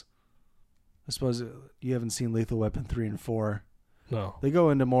dogs. I suppose you haven't seen Lethal Weapon 3 and 4. No. They go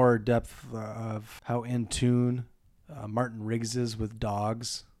into more depth of how in tune Martin Riggs is with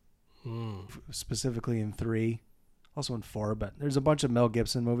dogs. Specifically in 3. Also in 4, but there's a bunch of Mel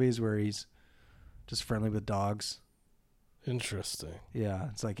Gibson movies where he's just friendly with dogs. Interesting. Yeah,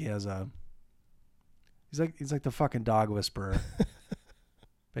 it's like he has a... He's like the fucking dog whisperer,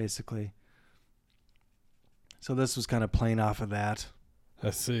 basically. So this was kind of playing off of that.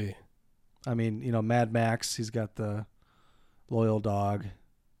 I see. I mean, Mad Max, he's got the loyal dog,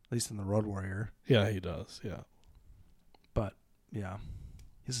 at least in the Road Warrior. Yeah, he does, yeah. But, yeah.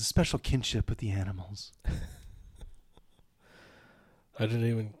 He has a special kinship with the animals. I didn't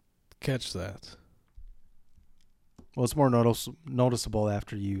even catch that. Well, it's more noticeable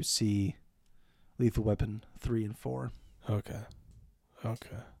after you see Lethal Weapon 3 and 4. Okay.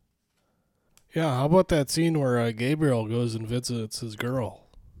 Yeah, how about that scene where Gabriel goes and visits his girl?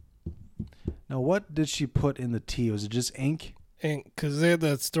 Now, what did she put in the tea? Was it just ink? Ink, because they had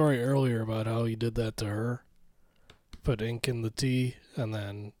that story earlier about how he did that to her. Put ink in the tea, and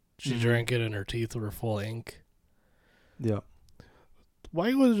then she drank it, and her teeth were full of ink. Yeah.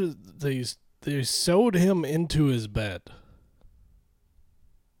 Why was they sewed him into his bed?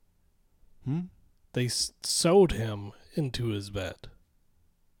 They sewed him into his bed.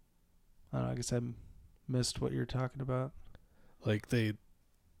 I don't know, I guess I missed what you're talking about. Like they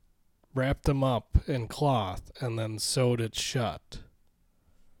wrapped him up in cloth and then sewed it shut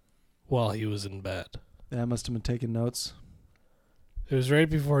while he was in bed. Yeah, I must have been taking notes. It was right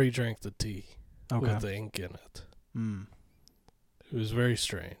before he drank the tea Okay. with the ink in it. It was very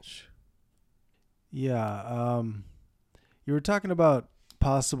strange. Yeah, you were talking about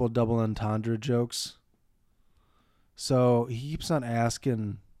possible double entendre jokes So he keeps on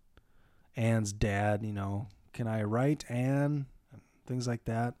asking Anne's dad, can I write Anne? Things like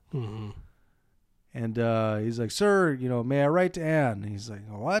that. Mm-hmm. And he's like, sir, may I write to Anne? And he's like,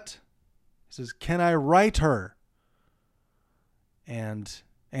 what? He says, can I write her? And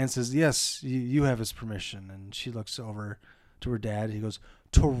Anne says, yes, you have his permission. And she looks over to her dad. He goes,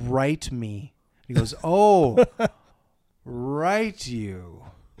 to write me. He goes, oh, write you.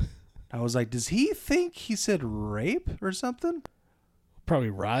 I was like, does he think he said rape or something? Probably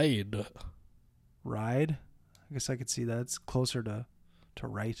ride. Ride? I guess I could see that. It's closer to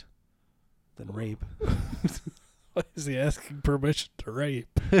write than rape. Why is he asking permission to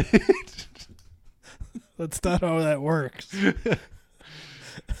rape? That's not how that works.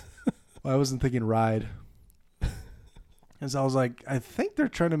 Well, I wasn't thinking ride. And so I was like, I think they're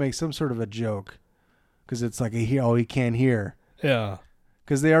trying to make some sort of a joke. Because it's like, he can't hear. Yeah.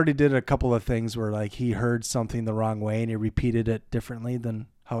 Because they already did a couple of things where like he heard something the wrong way and he repeated it differently than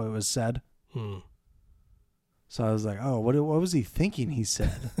how it was said. So I was like, oh, what was he thinking he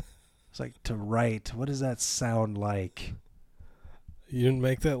said? It's like, to write. What does that sound like? You didn't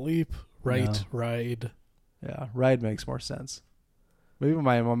make that leap? Right, No. ride. Yeah, ride makes more sense. Maybe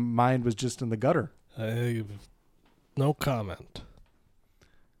my mind was just in the gutter. No comment.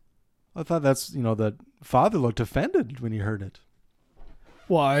 I thought that's, the father looked offended when he heard it.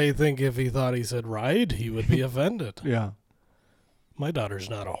 Well, I think if he thought he said ride, he would be offended. Yeah. My daughter's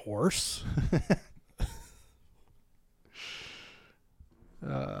not a horse.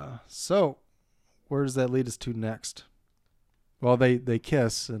 So, where does that lead us to next? Well, they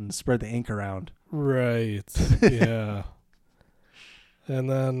kiss and spread the ink around. Right. Yeah. And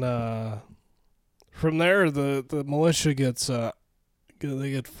then from there, the militia gets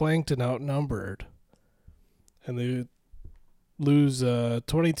they get flanked and outnumbered, and they lose.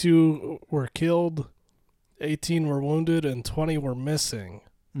 22 were killed, 18 were wounded, and 20 were missing.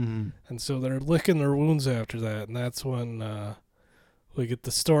 Mm-hmm. And so they're licking their wounds after that, and that's when we get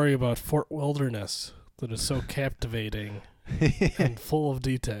the story about Fort Wilderness that is so captivating and full of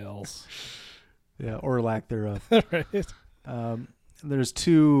details. Yeah, or lack thereof. Right. There's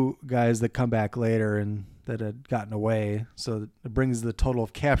two guys that come back later and that had gotten away, so it brings the total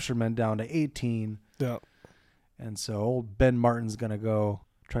of captured men down to 18. Yeah. And so old Ben Martin's going to go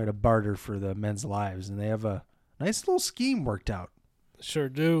try to barter for the men's lives, and they have a nice little scheme worked out. Sure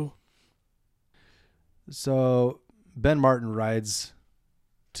do. So Ben Martin rides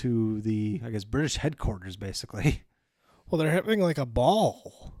to the, I guess, British headquarters, basically. Well, they're having like a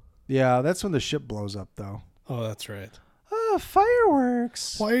ball. Yeah, that's when the ship blows up, though. Oh, that's right. Oh,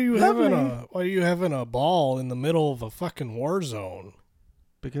 fireworks. Why are you Lovely. having a ball in the middle of a fucking war zone?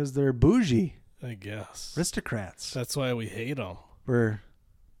 Because they're bougie. I guess. Aristocrats. That's why we hate them. We're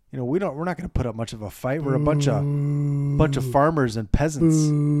not going to put up much of a fight. We're a bunch of farmers and peasants.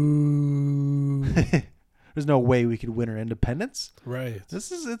 There's no way we could win our independence. Right.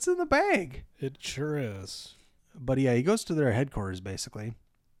 It's in the bag. It sure is. But yeah, he goes to their headquarters basically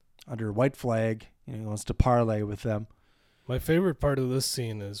under white flag. He wants to parlay with them. My favorite part of this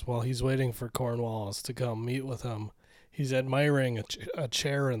scene is while he's waiting for Cornwallis to come meet with him, he's admiring a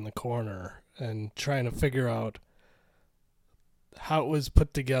chair in the corner and trying to figure out how it was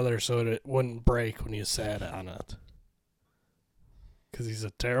put together so that it wouldn't break when you sat on it. Because he's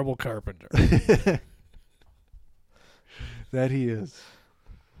a terrible carpenter. That he is.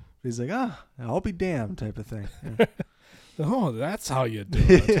 He's like, I'll be damned type of thing. Yeah. Oh, that's how you do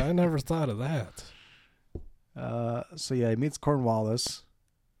it. I never thought of that. So yeah, he meets Cornwallis,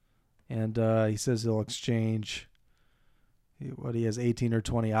 and he says he'll exchange he has 18 or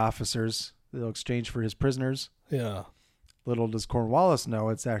 20 officers. They'll exchange for his prisoners. Yeah. Little does Cornwallis know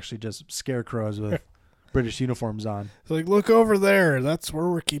it's actually just scarecrows with British uniforms on. It's like, look over there. That's where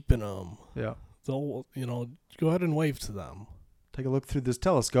we're keeping them. Yeah. They'll, go ahead and wave to them. Take a look through this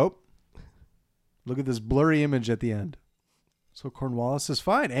telescope. Look at this blurry image at the end. So Cornwallis is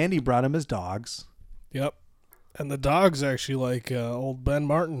fine. And he brought him his dogs. Yep. And the dogs actually like old Ben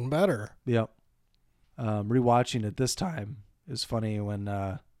Martin better. Yep. Rewatching it this time is funny when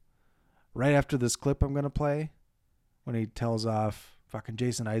right after this clip I'm going to play, when he tells off fucking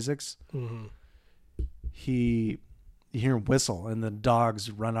Jason Isaacs, mm-hmm. You hear him whistle and the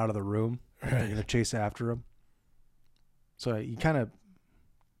dogs run out of the room. Right. They're going to chase after him. So he kind of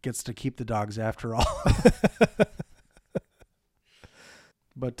gets to keep the dogs after all.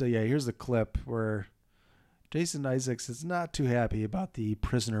 But yeah, here's the clip where Jason Isaacs is not too happy about the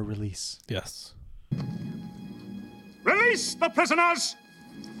prisoner release. Yes. Release the prisoners!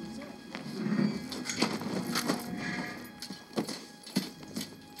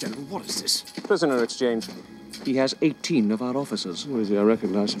 General, what is this? Prisoner exchange. He has 18 of our officers. Where is he? I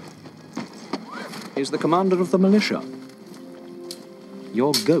recognize him. He's the commander of the militia.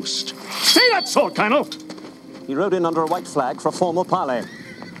 Your ghost. See that sword, Colonel? He rode in under a white flag for formal parley.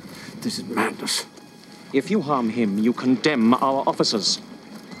 This is madness. If you harm him, you condemn our officers.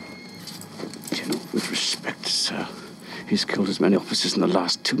 General, with respect, sir, he's killed as many officers in the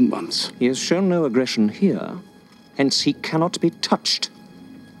last 2 months. He has shown no aggression here, hence he cannot be touched.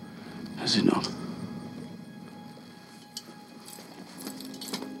 Has he not?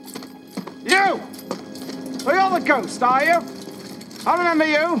 You! Well, you're the ghost, are you? I remember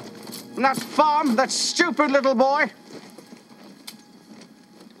you. From that farm, that stupid little boy.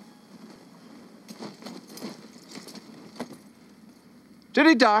 Did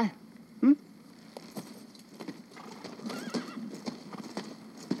he die?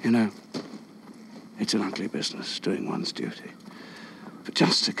 You know, it's an ugly business, doing one's duty. But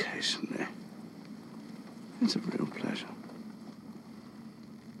just occasionally, it's a real pleasure.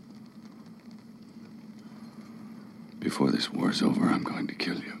 Before this war's over, I'm going to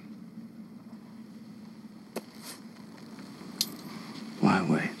kill you. Why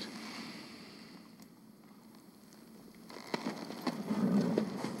wait?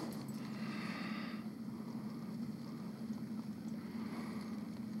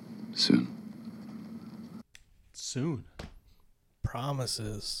 Soon.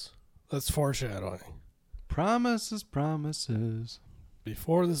 Promises. That's foreshadowing. Promises.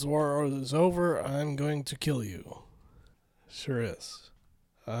 Before this war is over, I'm going to kill you. Sure is.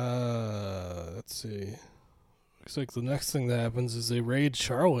 Let's see. Looks like the next thing that happens is they raid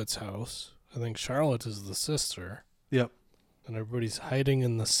Charlotte's house. I think Charlotte is the sister. Yep. And everybody's hiding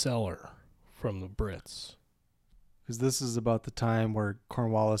in the cellar from the Brits. Because this is about the time where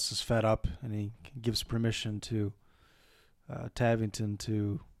Cornwallis is fed up and he gives permission to Tavington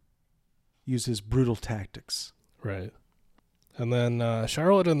to use his brutal tactics. Right. And then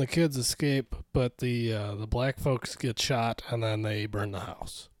Charlotte and the kids escape, but the black folks get shot and then they burn the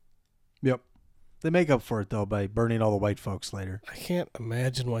house. Yep. They make up for it, though, by burning all the white folks later. I can't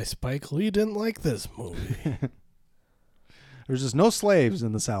imagine why Spike Lee didn't like this movie. There's just no slaves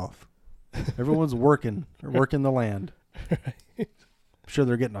in the South. Everyone's working the land. Right. I'm sure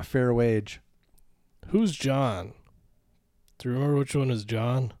they're getting a fair wage. Who's John? Do you remember which one is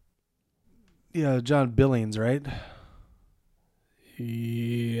John? Yeah, John Billings, right?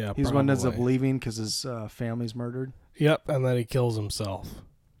 Yeah, he's one that ends up leaving because his family's murdered. Yep, and then he kills himself.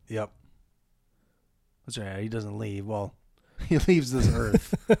 Yep. That's right. He doesn't leave. Well, he leaves this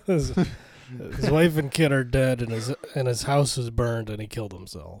earth. His wife and kid are dead, and his house is burned, and he killed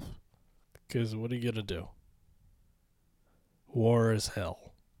himself. Because what are you gonna do? War is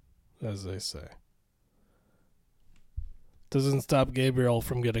hell, as they say. Doesn't stop Gabriel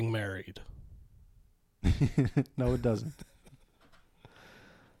from getting married. No, it doesn't.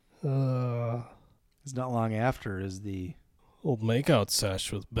 It's not long after is the old makeout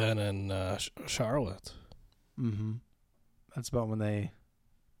sesh with Ben and Charlotte. Mm-hmm. That's about when they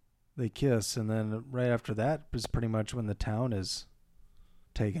kiss, and then right after that is pretty much when the town is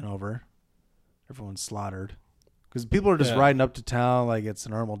taken over. Everyone's slaughtered because people are just riding up to town like it's a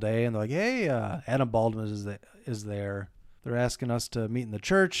normal day, and they're like, "Hey, Adam Baldwin is there. They're asking us to meet in the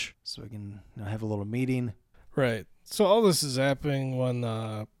church so we can have a little meeting." Right. So all this is happening when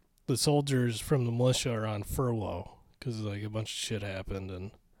the soldiers from the militia are on furlough because like a bunch of shit happened,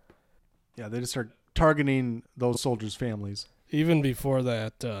 and yeah, they just start targeting those soldiers' families. Even before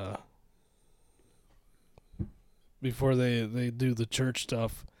that, before they do the church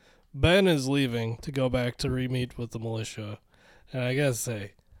stuff, Ben is leaving to go back to re-meet with the militia, and I gotta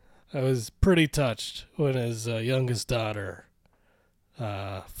say, I was pretty touched when his youngest daughter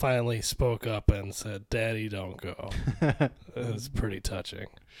finally spoke up and said, "Daddy, don't go." It was pretty touching.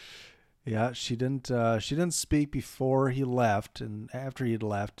 Yeah, she didn't speak before he left, and after he'd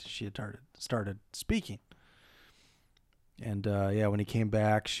left, she had started speaking. And when he came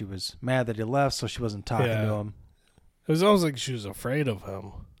back, she was mad that he left, so she wasn't talking to him. It was almost like she was afraid of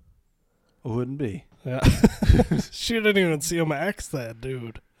him. Who wouldn't be? Yeah, she didn't even see him axe that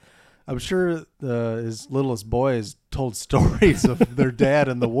dude. I'm sure his littlest boys told stories of their dad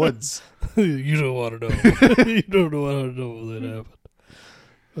in the woods. You don't want to know. You don't want to know what happened.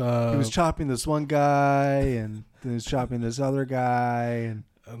 He was chopping this one guy, and then he was chopping this other guy,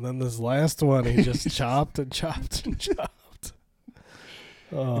 and then this last one he just chopped and chopped and chopped.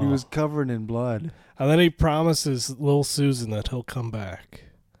 Oh. And he was covered in blood. And then he promises little Susan that he'll come back.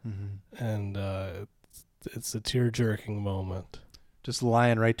 Mm-hmm. And it's a tear-jerking moment. Just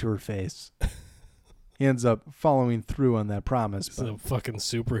lying right to her face. He ends up following through on that promise. He's a fucking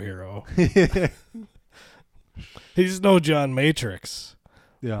superhero. He's no John Matrix.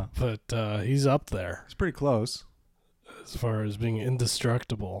 Yeah. But he's up there. It's pretty close. As far as being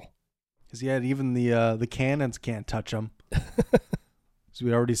indestructible. Because even the cannons can't touch him. So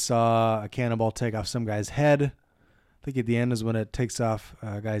we already saw a cannonball take off some guy's head. I think at the end is when it takes off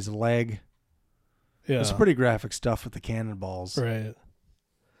a guy's leg. Yeah. It's pretty graphic stuff with the cannonballs. Right.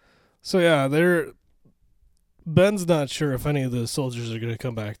 So yeah, Ben's not sure if any of the soldiers are going to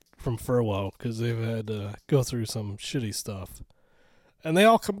come back from furlough because they've had to go through some shitty stuff. And they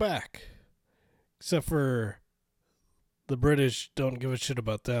all come back. Except for the British don't give a shit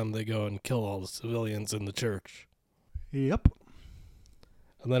about them. They go and kill all the civilians in the church. Yep.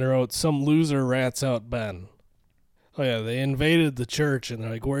 And then I wrote, some loser rats out Ben. Oh yeah, they invaded the church and they're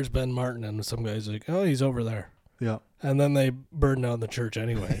like, where's Ben Martin? And some guy's like, oh, he's over there. Yeah. And then they burned down the church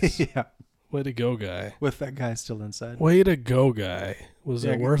anyways. Yeah. Way to go, guy. With that guy still inside. Way to go, guy. Was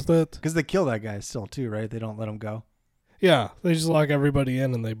it worth it? Because they kill that guy still too, right? They don't let him go. Yeah, they just lock everybody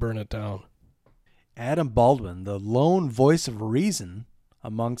in and they burn it down. Adam Baldwin, the lone voice of reason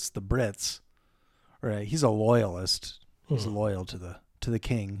amongst the Brits. Right, he's a loyalist. He's loyal to the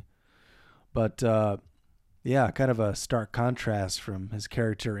king. But yeah, kind of a stark contrast from his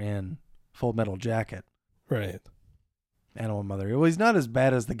character in Full Metal Jacket. Right. Animal Mother. Well, he's not as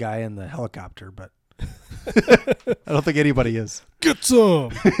bad as the guy in the helicopter, but I don't think anybody is. Get some.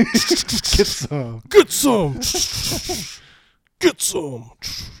 Get some. Get some. Get some.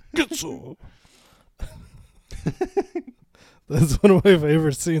 Get some. That's one of my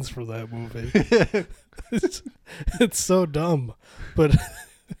favorite scenes from that movie. It's so dumb, but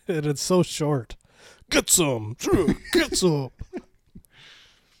and it's so short. Get some. Get some.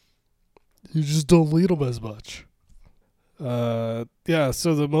 You just don't lead them as much. Yeah,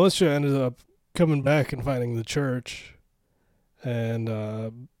 so the militia ended up coming back and finding the church. And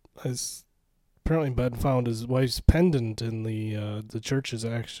apparently Ben found his wife's pendant in the church's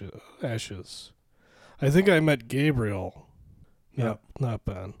ashes. I think I met Gabriel. Not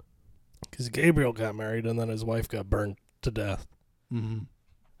Ben. Because Gabriel got married and then his wife got burned to death. Mm-hmm.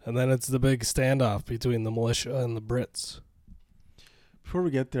 And then it's the big standoff between the militia and the Brits. Before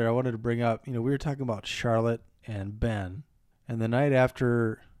we get there, I wanted to bring up, we were talking about Charlotte and Ben. And the night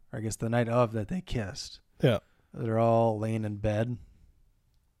after, or I guess the night of that they kissed. Yeah. They're all laying in bed.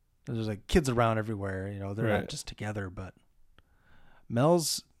 There's like kids around everywhere, they're Right. not just together, but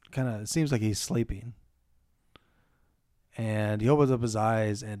Mel's it seems like he's sleeping. And he opens up his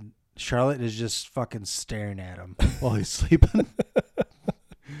eyes and Charlotte is just fucking staring at him while he's sleeping.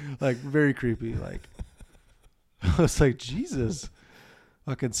 Like very creepy. Like I was like, Jesus.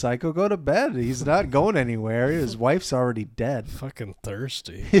 Fucking psycho, go to bed. He's not going anywhere. His wife's already dead. Fucking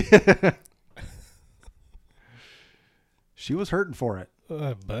thirsty. She was hurting for it.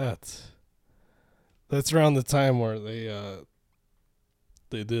 I bet. That's around the time where they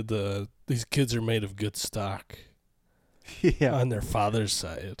did these kids are made of good stock. Yeah. On their father's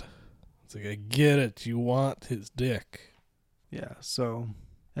side. It's like, I get it. You want his dick. Yeah. So,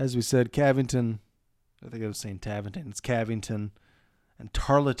 as we said, Cavington, I think I was saying Tavington. It's Cavington. And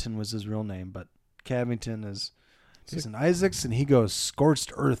Tarleton was his real name, but Cavington is Jason Isaacs, and he goes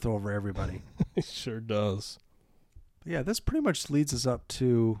scorched earth over everybody. He sure does. But yeah, this pretty much leads us up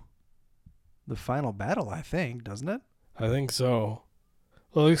to the final battle, I think, doesn't it? I think so.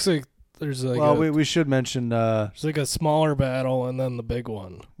 Well, it looks like there's like we should mention there's like a smaller battle and then the big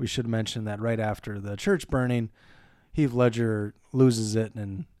one. We should mention that right after the church burning, Heath Ledger loses it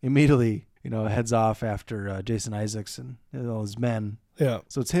and immediately, heads off after Jason Isaacs and all his men. Yeah.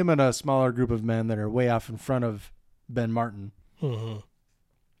 So it's him and a smaller group of men that are way off in front of Ben Martin. Mm-hmm.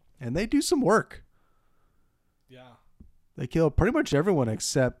 And they do some work. Yeah. They kill pretty much everyone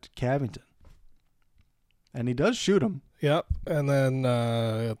except Cavington. And he does shoot him. Yep. And then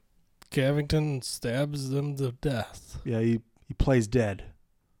Cavington stabs them to death. Yeah, he plays dead.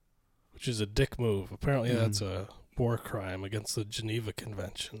 Which is a dick move. Apparently that's a war crime against the Geneva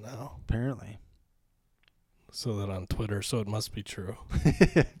Convention now. Apparently. So that on Twitter, so it must be true.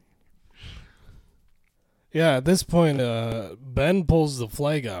 Yeah, at this point, Ben pulls the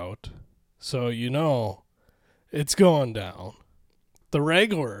flag out. So it's going down. The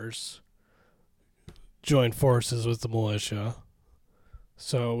regulars join forces with the militia.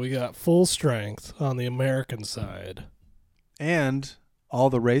 So we got full strength on the American side. And all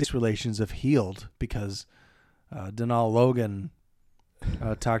the race relations have healed because Donal Logan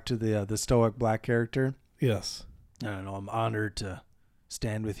talked to the stoic black character. Yes. I don't know. I'm honored to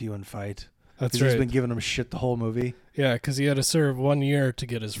stand with you and fight. That's right. right. He's been giving him shit the whole movie. Yeah, because he had to serve 1 year to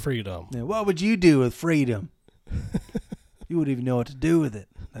get his freedom. Yeah, what would you do with freedom? You wouldn't even know what to do with it.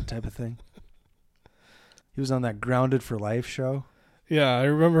 That type of thing. He was on that Grounded for Life show. Yeah, I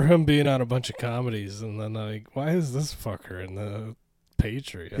remember him being on a bunch of comedies, and then like, why is this fucker in the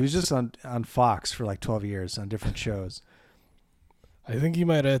Patriot? He was just on Fox for like 12 years on different shows. I think he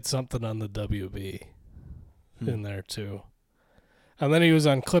might have had something on the WB in there too. And then he was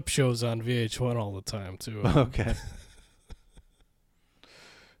on clip shows on VH1 all the time too. Okay.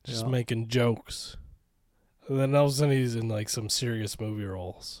 Just making jokes. And then all of a sudden he's in like some serious movie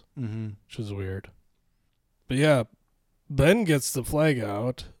roles, which is weird. But yeah, Ben gets the flag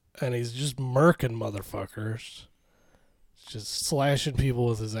out, and he's just murking motherfuckers. Just slashing people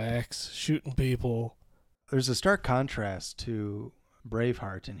with his axe, shooting people. There's a stark contrast to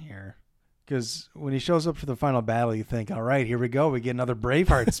Braveheart in here. Because when he shows up for the final battle, you think, all right, here we go. We get another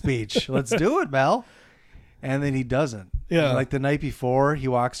Braveheart speech. Let's do it, Mel. And then he doesn't. Yeah. Like the night before, he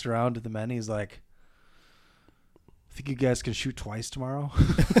walks around to the men. He's like, I think you guys can shoot twice tomorrow.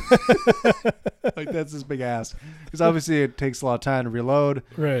 Like, that's his big ass. Because obviously it takes a lot of time to reload.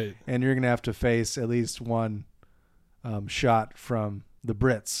 Right. And you're going to have to face at least one shot from the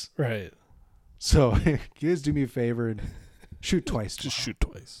Brits. Right. So you guys do me a favor and shoot twice tomorrow. Just shoot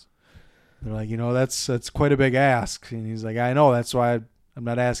twice. They're like, that's quite a big ask. And he's like, I know. That's why I'm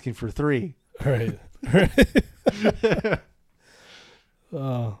not asking for 3. Right.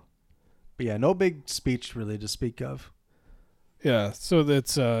 Oh. But yeah, no big speech really to speak of. Yeah, so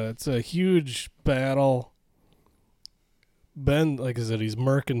it's a huge battle. Ben, like I said, he's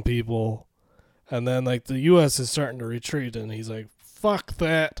murking people. And then like the U.S. is starting to retreat, and he's like, fuck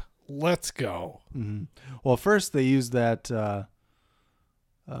that. Let's go. Mm-hmm. Well, first they used that kind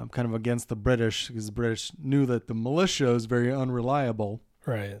of against the British, because the British knew that the militia is very unreliable.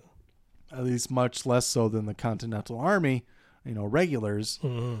 Right. At least much less so than the Continental Army, regulars.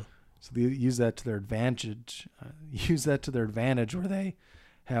 Mm-hmm. So they use that to their advantage. Where they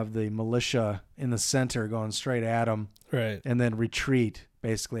have the militia in the center going straight at them. Right. And then retreat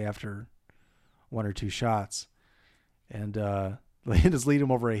basically after 1 or 2 shots. And they just lead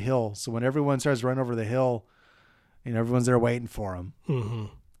them over a hill. So when everyone starts running over the hill, everyone's there waiting for them,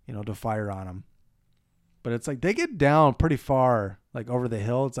 to fire on them. But it's like they get down pretty far, like over the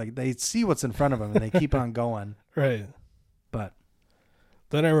hill. It's like they see what's in front of them and they keep on going. Right. But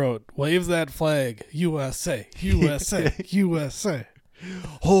then I wrote, wave that flag, USA, USA, USA.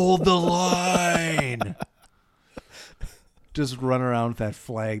 Hold the line. Just run around with that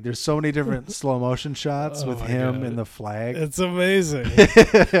flag. There's so many different slow motion shots with him and the flag. It's amazing.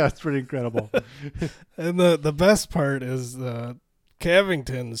 Yeah, it's pretty incredible. And the best part is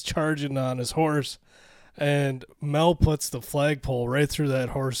Cavington's charging on his horse, and Mel puts the flagpole right through that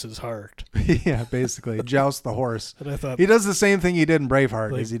horse's heart. Yeah, basically. Joust the horse. And I thought, he does the same thing he did in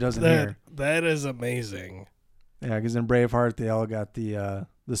Braveheart as he does in here. That is amazing. Yeah, because in Braveheart, they all got the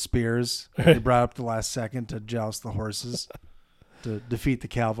spears. They brought up the last second to joust the horses to defeat the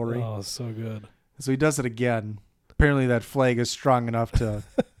cavalry. Oh, so good. So he does it again. Apparently that flag is strong enough to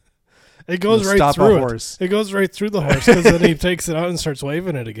it goes right stop through a horse. It goes right through the horse, because then he takes it out and starts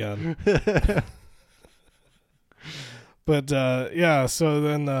waving it again. But, yeah, so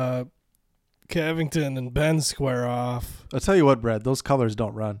then Cavington and Ben square off. I'll tell you what, Brad, those colors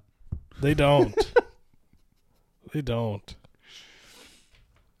don't run. They don't. They don't.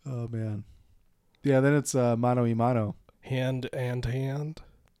 Oh, man. Yeah, then it's mano y mano. Hand and hand.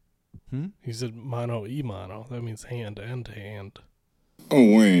 Hmm? He said mano y mano. That means hand and hand.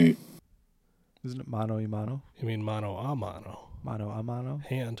 Oh, wait. Isn't it mano y mano? You mean mano a mano. Mano a mano?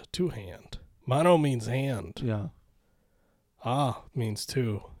 Hand to hand. Mano means hand. Yeah. Ah means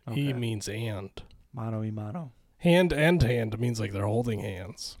two. Okay. E means and. Mano y mano. Hand and hand means like they're holding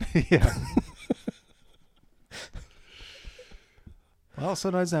hands. Yeah. Well,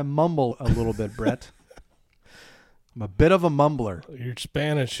 sometimes I mumble a little bit, Brett. I'm a bit of a mumbler. Your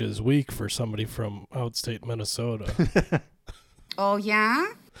Spanish is weak for somebody from outstate Minnesota. Oh,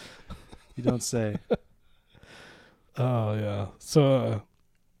 yeah? You don't say. Oh, yeah. So,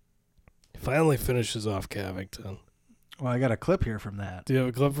 he finally finishes off Cavington. Well, I got a clip here from that. Do you have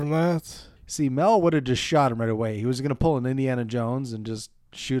a clip from that? See, Mel would have just shot him right away. He was going to pull an Indiana Jones and just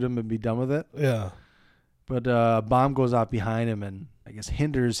shoot him and be done with it. Yeah. But a bomb goes out behind him and I guess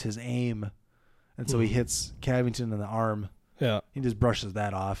hinders his aim. And so he hits Cavington in the arm. Yeah. He just brushes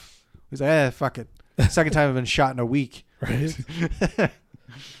that off. He's like, fuck it. Second time I've been shot in a week. Right.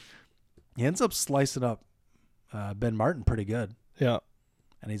 He ends up slicing up Ben Martin pretty good. Yeah.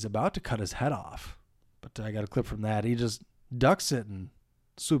 And he's about to cut his head off. But I got a clip from that. He just ducks it and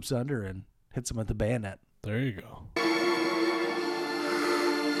swoops under and hits him with the bayonet. There you go.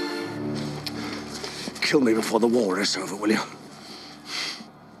 Kill me before the war is over, will you?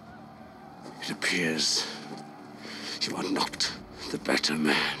 It appears You are not the better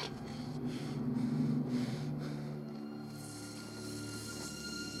man.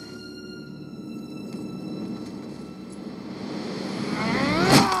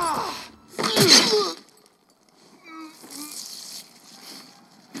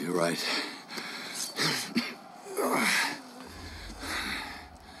 You're right.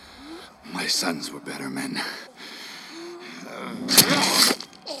 My sons were better men.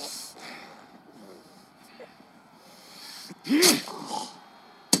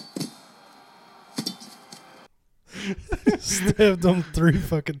 Stabbed him 3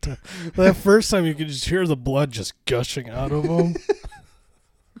 fucking times. That first time you could just hear the blood just gushing out of him.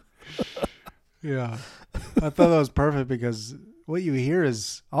 Yeah. I thought that was perfect because what you hear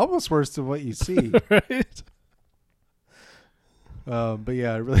is almost worse than what you see. Right? But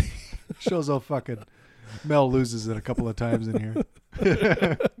yeah, it really shows how fucking Mel loses it a couple of times in here.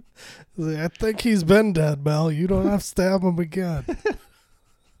 I think he's been dead, Mel. You don't have to stab him again.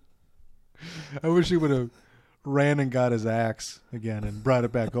 I wish he would have ran and got his axe again and brought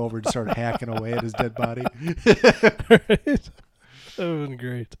it back over and started hacking away at his dead body. Right? That would have been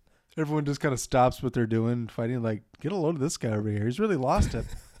great. Everyone just kind of stops what they're doing, fighting, like, get a load of this guy over here. He's really lost it.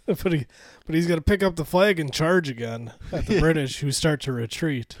 But he's got to pick up the flag and charge again at the British, who start to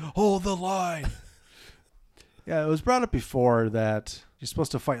retreat. Hold the line. Yeah, it was brought up before that you're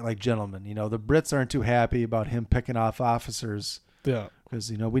supposed to fight like gentlemen. You know, the Brits aren't too happy about him picking off officers. Yeah. Because,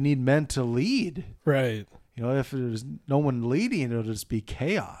 you know, we need men to lead. Right. You know, if there's no one leading, it'll just be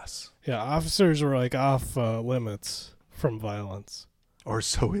chaos. Yeah, officers were like off limits from violence. Or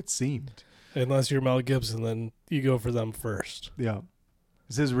so it seemed. Unless you're Mel Gibson, then you go for them first. Yeah.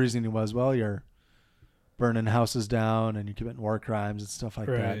 His reasoning was, well, you're burning houses down and you're committing war crimes and stuff like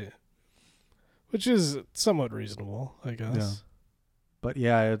that. Which is somewhat reasonable, I guess. Yeah. But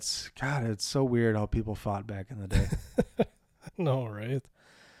yeah, it's so weird how people fought back in the day. No, right?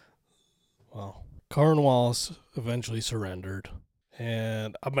 Well, Cornwallis eventually surrendered.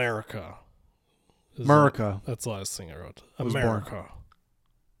 And America. That's the last thing I wrote. Was America. born.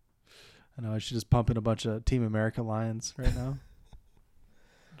 I know, I should just pump in a bunch of Team America lines right now.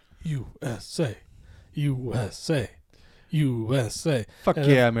 USA. USA. USA. Fuck and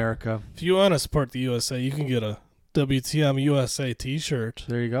yeah, America. If you want to support the USA, you can get a WTM USA t-shirt.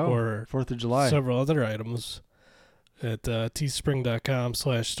 There you go. Or 4th of July. Several other items at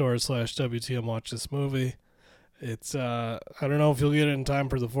teespring.com/store/WTM watch this movie. It's, I don't know if you'll get it in time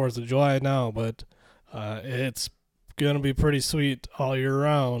for the 4th of July now, but it's going to be pretty sweet all year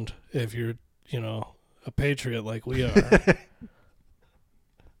round if you're, a patriot like we are.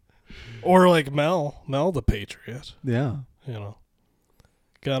 Or like Mel the Patriot. Yeah.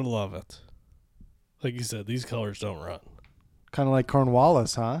 Gotta love it. Like you said, these colors don't run. Kind of like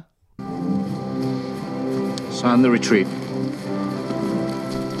Cornwallis, huh? Sound the retreat.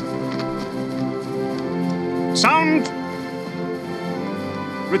 Sound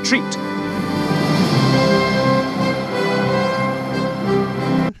retreat.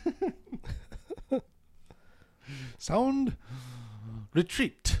 Sound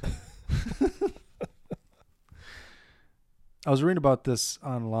retreat. I was reading about this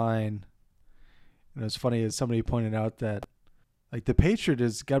online, and it's funny as somebody pointed out that, like, the Patriot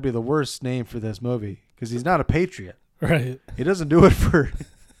has got to be the worst name for this movie because he's not a patriot. Right. He doesn't do it for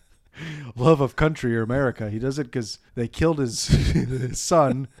love of country or America. He does it because they killed his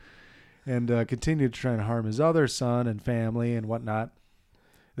son and continued to try and harm his other son and family and whatnot.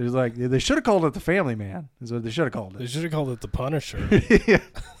 There's like they should have called it the Family Man. Is what they should have called it. They should have called it the Punisher. Yeah.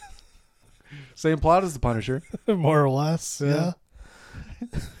 Same plot as the Punisher, more or less. Yeah.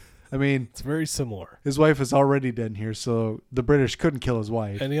 I mean, it's very similar. His wife is already dead here, so the British couldn't kill his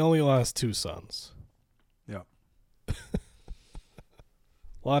wife. And he only lost 2 sons. Yeah. A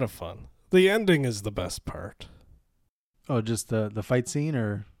lot of fun. The ending is the best part. Oh, just the fight scene,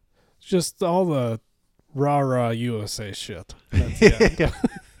 or just all the rah USA shit. That's yeah.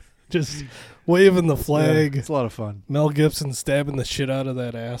 Just waving the flag. Yeah, it's a lot of fun. Mel Gibson stabbing the shit out of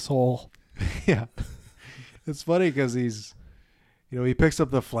that asshole. Yeah. It's funny because he's, he picks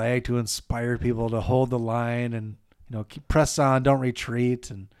up the flag to inspire people to hold the line and, keep press on, don't retreat.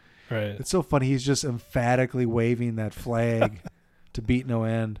 And right. It's so funny. He's just emphatically waving that flag to beat no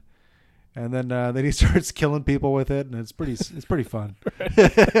end. And then he starts killing people with it, and it's pretty fun.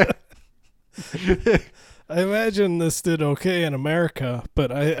 I imagine this did okay in America,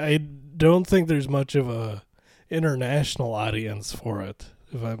 but I don't think there's much of a international audience for it,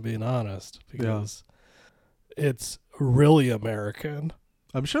 if I'm being honest, because it's really American.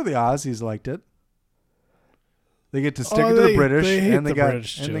 I'm sure the Aussies liked it. They get to stick it to the British, and they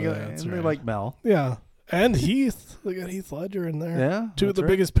like Mel. Yeah, And Heath. They got Heath Ledger in there. Yeah, Two of the that's right.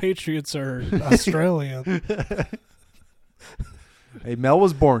 biggest patriots are Australian. Hey, Mel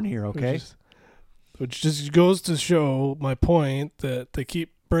was born here, okay? Which just goes to show my point that they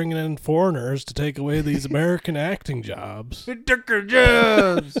keep bringing in foreigners to take away these American acting jobs. It took our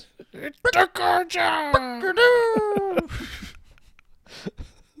jobs. It took our jobs.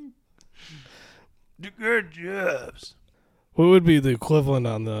 Took our jobs. What would be the equivalent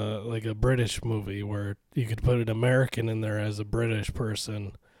on a British movie where you could put an American in there as a British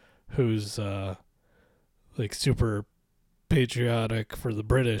person who's super patriotic for the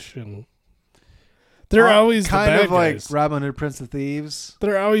British, and they're always kind the bad of like guys. Robin Hood, Prince of Thieves.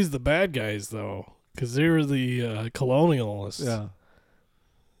 They're always the bad guys though, because they were the colonialists, Yeah,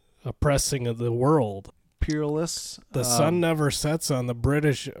 oppressing of the world. Imperialists. The sun never sets on the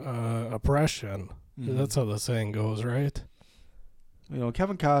British oppression. Mhm. That's how the saying goes, right? You know,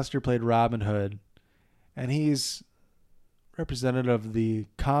 Kevin Costner played Robin Hood, and he's representative of the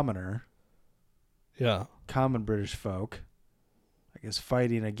commoner. Yeah. Common British folk, I guess,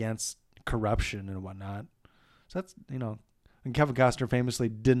 fighting against corruption and whatnot. So that's, and Kevin Costner famously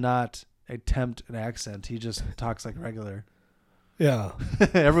did not attempt an accent. He just talks like regular. Yeah.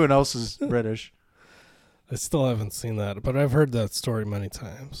 Everyone else is British. I still haven't seen that, but I've heard that story many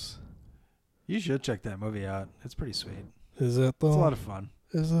times. You should check that movie out. It's pretty sweet. Is it though? It's a lot of fun.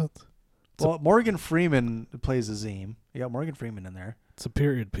 Is it? Well, Morgan Freeman plays Azim. You got Morgan Freeman in there. It's a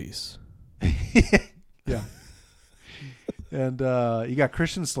period piece. Yeah. And you got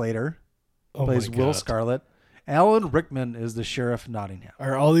Christian Slater, Oh plays my Will God. Scarlett. Alan Rickman is the Sheriff of Nottingham.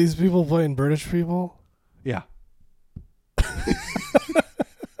 Are all these people playing British people? Yeah.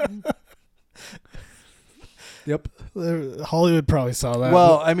 Yep. Hollywood probably saw that.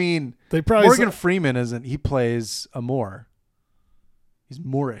 Well, I mean, they probably Morgan saw- Freeman isn't. He plays a Moor. He's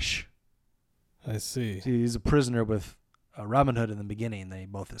Moorish. I see. He's a prisoner with Robin Hood in the beginning. They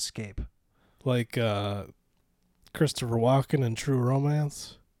both escape. Like Christopher Walken in True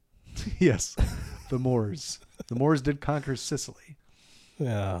Romance. Yes. The Moors. The Moors did conquer Sicily.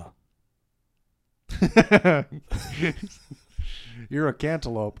 Yeah. You're a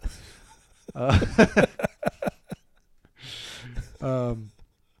cantaloupe. But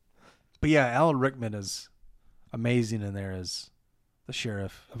yeah, Alan Rickman is amazing in there as the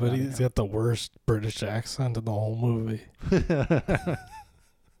sheriff. But he's got the worst British accent in the whole movie.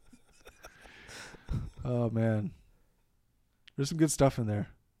 Oh man, there's some good stuff in there.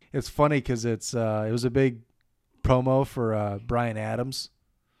 It's funny because it was a big promo for Bryan Adams.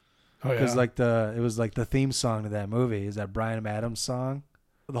 Oh yeah. Because it was like the theme song to that movie is that Bryan Adams song.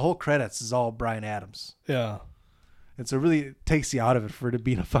 The whole credits is all Bryan Adams. Yeah. And so it really takes you out of it for it to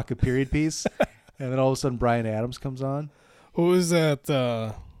be a fucking period piece. And then all of a sudden Bryan Adams comes on. What was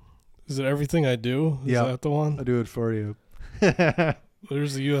that? Is it Everything I Do? Is that the one? I do it for you.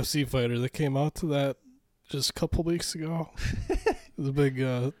 There's a UFC fighter that came out to that just a couple weeks ago. The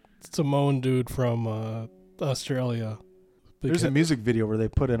big Samoan dude from Australia. There's a music video where they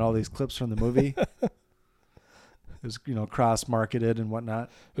put in all these clips from the movie. It was, cross-marketed and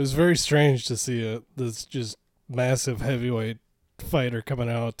whatnot. It was very strange to see this just massive heavyweight fighter coming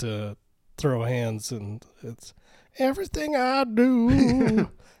out to throw hands, and it's everything I do,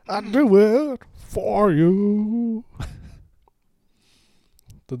 I do it for you.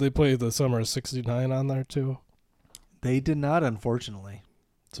 Did they play the Summer of '69 on there too? They did not, unfortunately.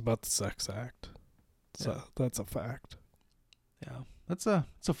 It's about the sex act. So that's a fact. Yeah, it's a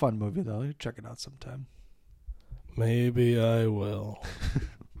fun movie though. You check it out sometime. Maybe I will.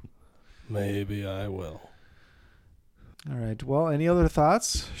 Maybe I will. All right. Well, any other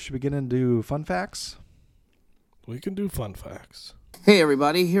thoughts? Should we get into fun facts? We can do fun facts. Hey,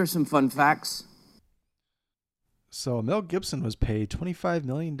 everybody, here's some fun facts. So Mel Gibson was paid $25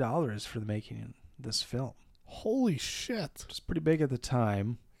 million for the making of this film. Holy shit. It's pretty big at the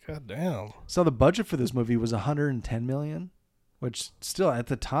time. God damn. So the budget for this movie was $110 million, which still at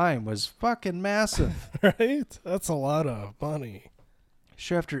the time was fucking massive. Right? That's a lot of money.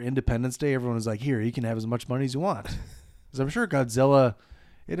 Sure, after Independence Day, everyone was like, here, you can have as much money as you want. Because I'm sure Godzilla,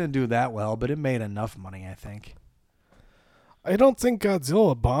 it didn't do that well, but it made enough money, I think. I don't think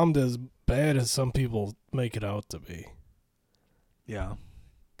Godzilla bombed as bad as some people make it out to be. Yeah.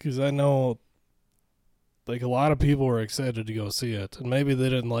 Because I know, like, a lot of people were excited to go see it. And maybe they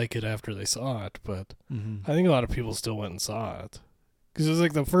didn't like it after they saw it, but I think a lot of people still went and saw it. Because it was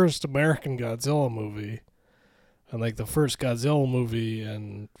like the first American Godzilla movie. And like the first Godzilla movie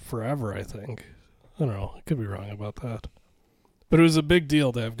in forever, I think. I don't know. I could be wrong about that. But it was a big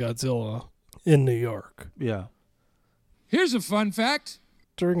deal to have Godzilla in New York. Yeah. Here's a fun fact.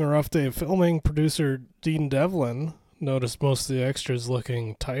 During a rough day of filming, producer Dean Devlin noticed most of the extras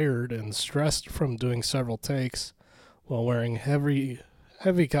looking tired and stressed from doing several takes while wearing heavy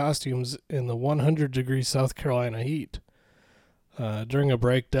costumes in the 100-degree South Carolina heat. During a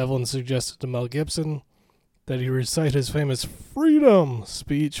break, Devlin suggested to Mel Gibson that he recite his famous freedom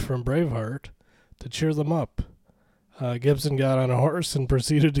speech from Braveheart to cheer them up. Gibson got on a horse and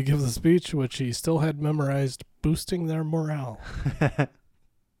proceeded to give the speech, which he still had memorized, boosting their morale.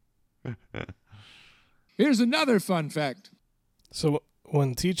 Here's another fun fact. So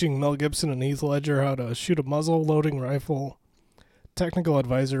when teaching Mel Gibson and Heath Ledger how to shoot a muzzle-loading rifle, technical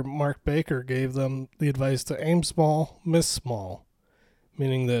advisor Mark Baker gave them the advice to aim small, miss small,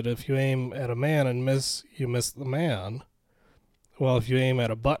 meaning that if you aim at a man and miss, you miss the man. Well, if you aim at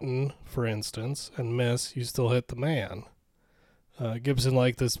a button, for instance, and miss, you still hit the man. Gibson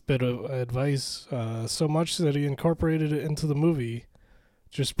liked this bit of advice so much that he incorporated it into the movie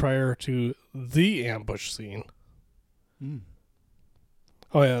just prior to the ambush scene. Mm.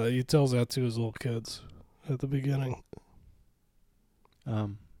 Oh, yeah, he tells that to his little kids at the beginning.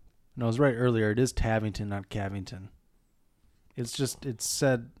 No, I was right earlier. It is Tavington, not Cavington. It's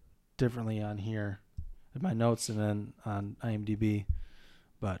said differently on here in my notes and then on IMDb,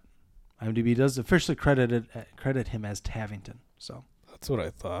 but IMDb does officially credit him as Tavington. So that's what I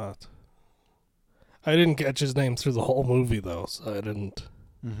thought. I didn't catch his name through the whole movie though, so I didn't.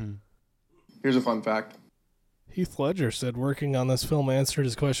 Mm-hmm. Here's a fun fact. Heath Ledger said working on this film answered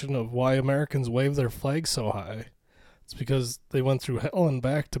his question of why Americans wave their flag so high. It's because they went through hell and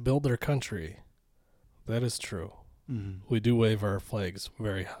back to build their country. That is true. Mm-hmm. We do wave our flags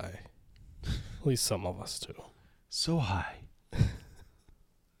very high. At least some of us do. So high.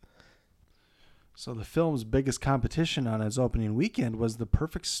 So the film's biggest competition on its opening weekend was The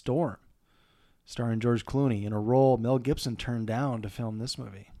Perfect Storm, starring George Clooney in a role Mel Gibson turned down to film this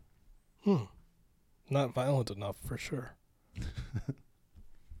movie. Not violent enough, for sure. The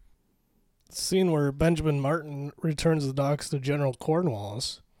scene where Benjamin Martin returns the dogs to General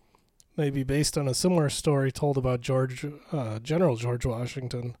Cornwallis may be based on a similar story told about General George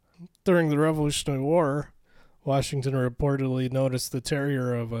Washington. During the Revolutionary War, Washington reportedly noticed the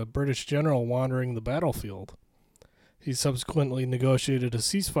terrier of a British general wandering the battlefield. He subsequently negotiated a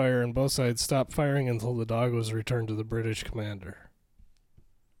ceasefire and both sides stopped firing until the dog was returned to the British commander.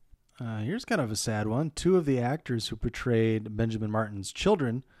 Here's kind of a sad one. Two of the actors who portrayed Benjamin Martin's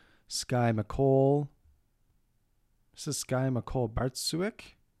children, Skye McCole. This is Skye McCole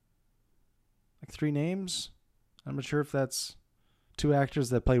Bartsuik. Like 3 names. I'm not sure if that's 2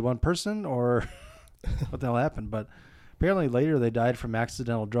 actors that played one person or what the hell happened, but apparently later they died from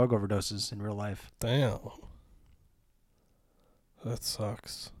accidental drug overdoses in real life. Damn. That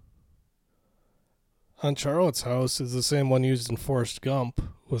sucks. Aunt Charlotte's house is the same one used in Forrest Gump,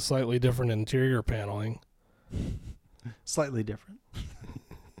 with slightly different interior paneling. Slightly different.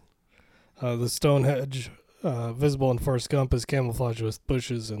 The stone hedge visible in Forrest Gump is camouflaged with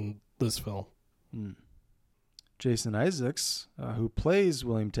bushes in this film. Jason Isaacs, who plays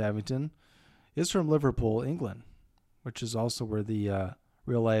William Tavington, is from Liverpool, England, which is also where the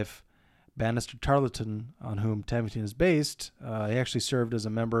real-life Bannister Tarleton, on whom Tavington is based, he actually served as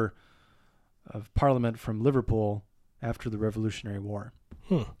a member of Parliament from Liverpool after the Revolutionary War.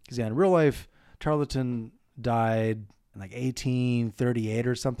 Because in real life, Tarleton died in like 1838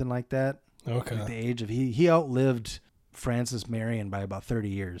 or something like that. Okay. At the age of he outlived Francis Marion by about 30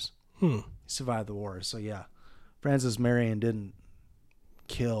 years. He survived the war. So yeah, Francis Marion didn't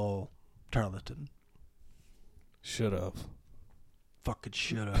kill Tarleton. Should have. Fucking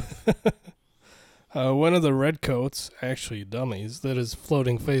should have. One of the redcoats, actually dummies, that is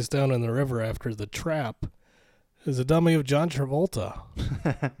floating face down in the river after the trap is a dummy of John Travolta.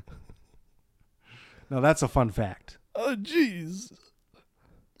 Now that's a fun fact. Oh, jeez.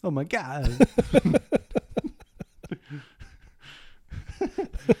 Oh, my God.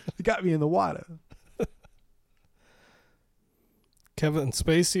 It got me in the water. Kevin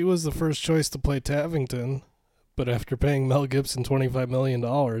Spacey was the first choice to play Tavington, but after paying Mel Gibson $25 million,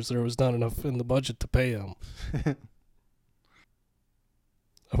 there was not enough in the budget to pay him. How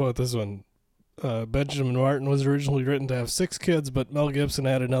about this one? Benjamin Martin was originally written to have 6 kids, but Mel Gibson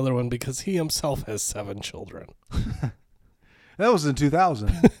had another one because he himself has 7 children. That was in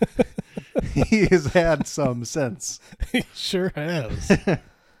 2000. He has had some sense. He sure has.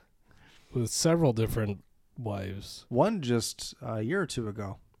 With several different wives. One just a year or 2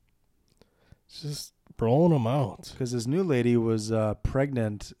 ago. Just rolling them out. Because his new lady was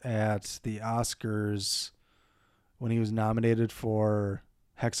pregnant at the Oscars when he was nominated for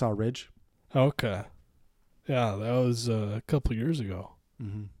Hacksaw Ridge. Okay. Yeah, that was a couple years ago.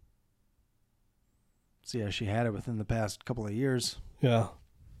 Mm-hmm. So, yeah, she had it within the past couple of years. Yeah.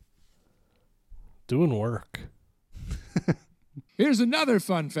 Doing work. Here's another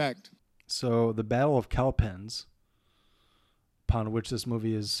fun fact. So, the Battle of Cowpens, upon which this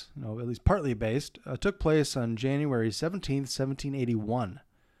movie is, at least partly based, took place on January 17th, 1781.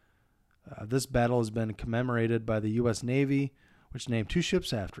 This battle has been commemorated by the U.S. Navy, which named 2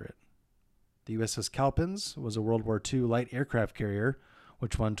 ships after it. The USS Cowpens was a World War II light aircraft carrier,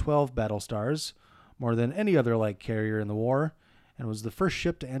 which won 12 battle stars, more than any other light carrier in the war, and was the first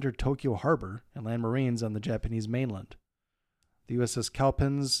ship to enter Tokyo Harbor and land Marines on the Japanese mainland. The USS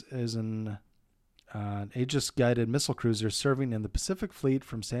Cowpens is an Aegis-guided missile cruiser serving in the Pacific Fleet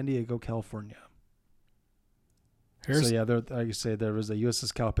from San Diego, California. So, yeah, like you say, there was a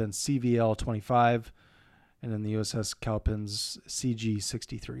USS Cowpens CVL-25 and then the USS Cowpens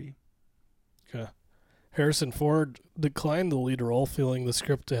CG-63. Okay. Harrison Ford declined the lead role, feeling the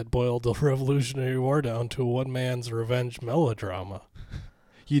script had boiled the Revolutionary War down to a one-man's revenge melodrama.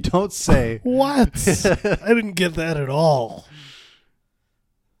 You don't say. What? I didn't get that at all.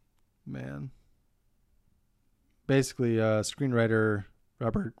 Man. Basically, screenwriter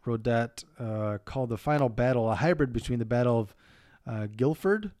Robert Rodet called the final battle a hybrid between the Battle of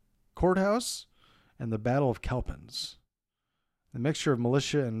Guilford Courthouse and the Battle of Cowpens. The mixture of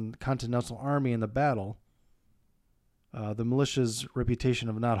militia and Continental Army in the battle, the militia's reputation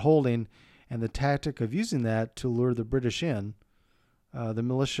of not holding, and the tactic of using that to lure the British in, the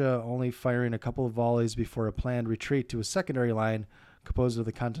militia only firing a couple of volleys before a planned retreat to a secondary line composed of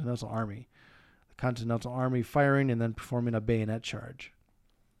the Continental Army. The Continental Army firing and then performing a bayonet charge.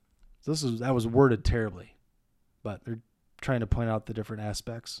 So that was worded terribly, but they're trying to point out the different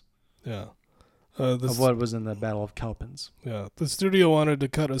aspects. Yeah. Of what was in the Battle of Cowpens. Yeah, the studio wanted to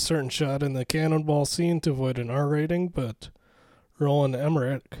cut a certain shot in the cannonball scene to avoid an R rating, but Roland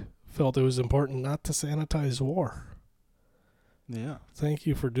Emmerich felt it was important not to sanitize war. Yeah. Thank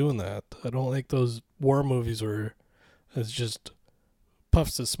you for doing that. I don't like those war movies where it's just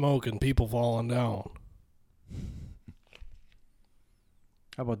puffs of smoke and people falling down.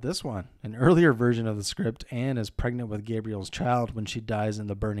 How about this one? An earlier version of the script, Anne is pregnant with Gabriel's child when she dies in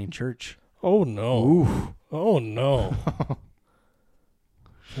the burning church. Oh, no. Ooh. Oh, no.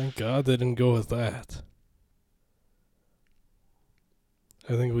 Thank God they didn't go with that.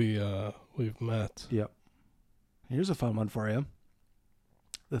 I think we've met. Yep. Here's a fun one for you.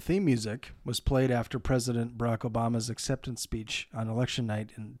 The theme music was played after President Barack Obama's acceptance speech on election night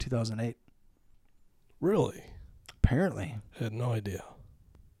in 2008. Really? Apparently. I had no idea.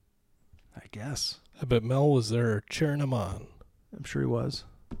 I guess. I bet Mel was there cheering him on. I'm sure he was.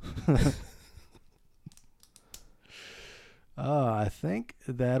 I think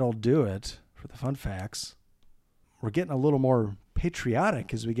that'll do it for the fun facts. We're getting a little more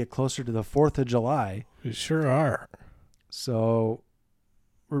patriotic as we get closer to the 4th of July. We sure are. So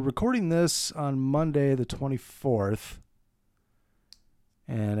we're recording this on Monday the 24th,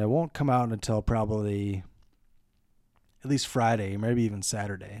 and it won't come out until probably at least Friday, maybe even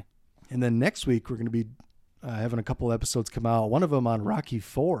Saturday. And then next week we're going to be having a couple episodes come out, one of them on Rocky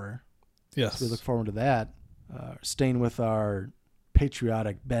IV. Yes. So we look forward to that. Staying with our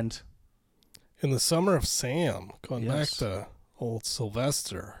patriotic bent. In the Summer of Sam, going back to old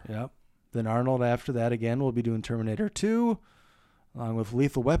Sylvester. Yep. Then Arnold after that again. We'll be doing Terminator 2, along with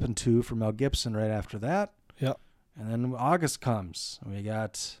Lethal Weapon 2 for Mel Gibson right after that. Yep. And then August comes. We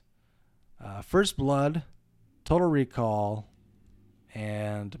got First Blood, Total Recall,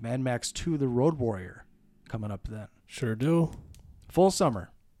 and Mad Max 2, The Road Warrior coming up then. Sure do. Full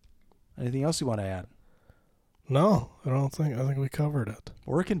summer. Anything else you want to add? No, I don't think. I think we covered it.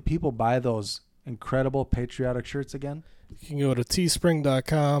 Where can people buy those incredible patriotic shirts again? You can go to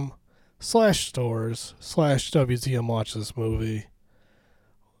teespring.com/stores/WTM Watch This Movie.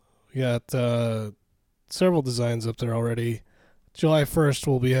 We got several designs up there already. July 1st,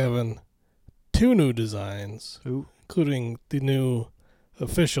 we'll be having 2 new designs, including the new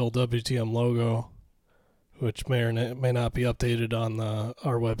official WTM logo, which may or may not be updated on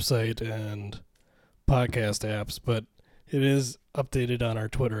our website and podcast apps, but it is updated on our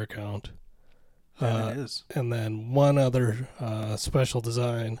Twitter account. It is. And then one other special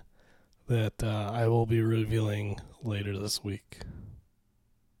design that I will be revealing later this week.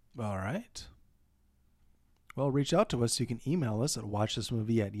 All right. Well, reach out to us. You can email us at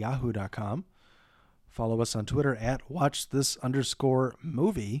watchthismovie@yahoo.com. Follow us on Twitter at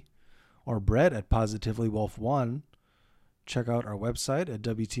watchthis_movie or Brett at PositivelyWolf1. Check out our website at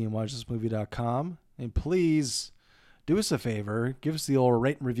WTMWatchThisMovie.com. And please do us a favor. Give us the old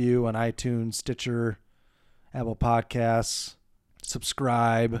rate and review on iTunes, Stitcher, Apple Podcasts.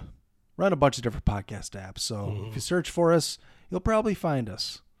 subscribe. Run a bunch of different podcast apps. So if you search for us, you'll probably find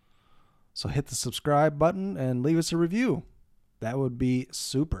us. So hit the subscribe button and leave us a review. That would be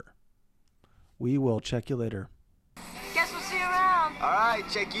super. We will check you later. Guess we'll see you around. All right,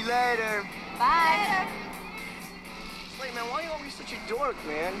 check you later. Bye. Wait, man, why are you always such a dork,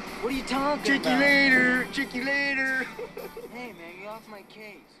 man? What are you talking Check about? you later. Check you later. Hey, man, get off my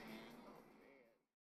case.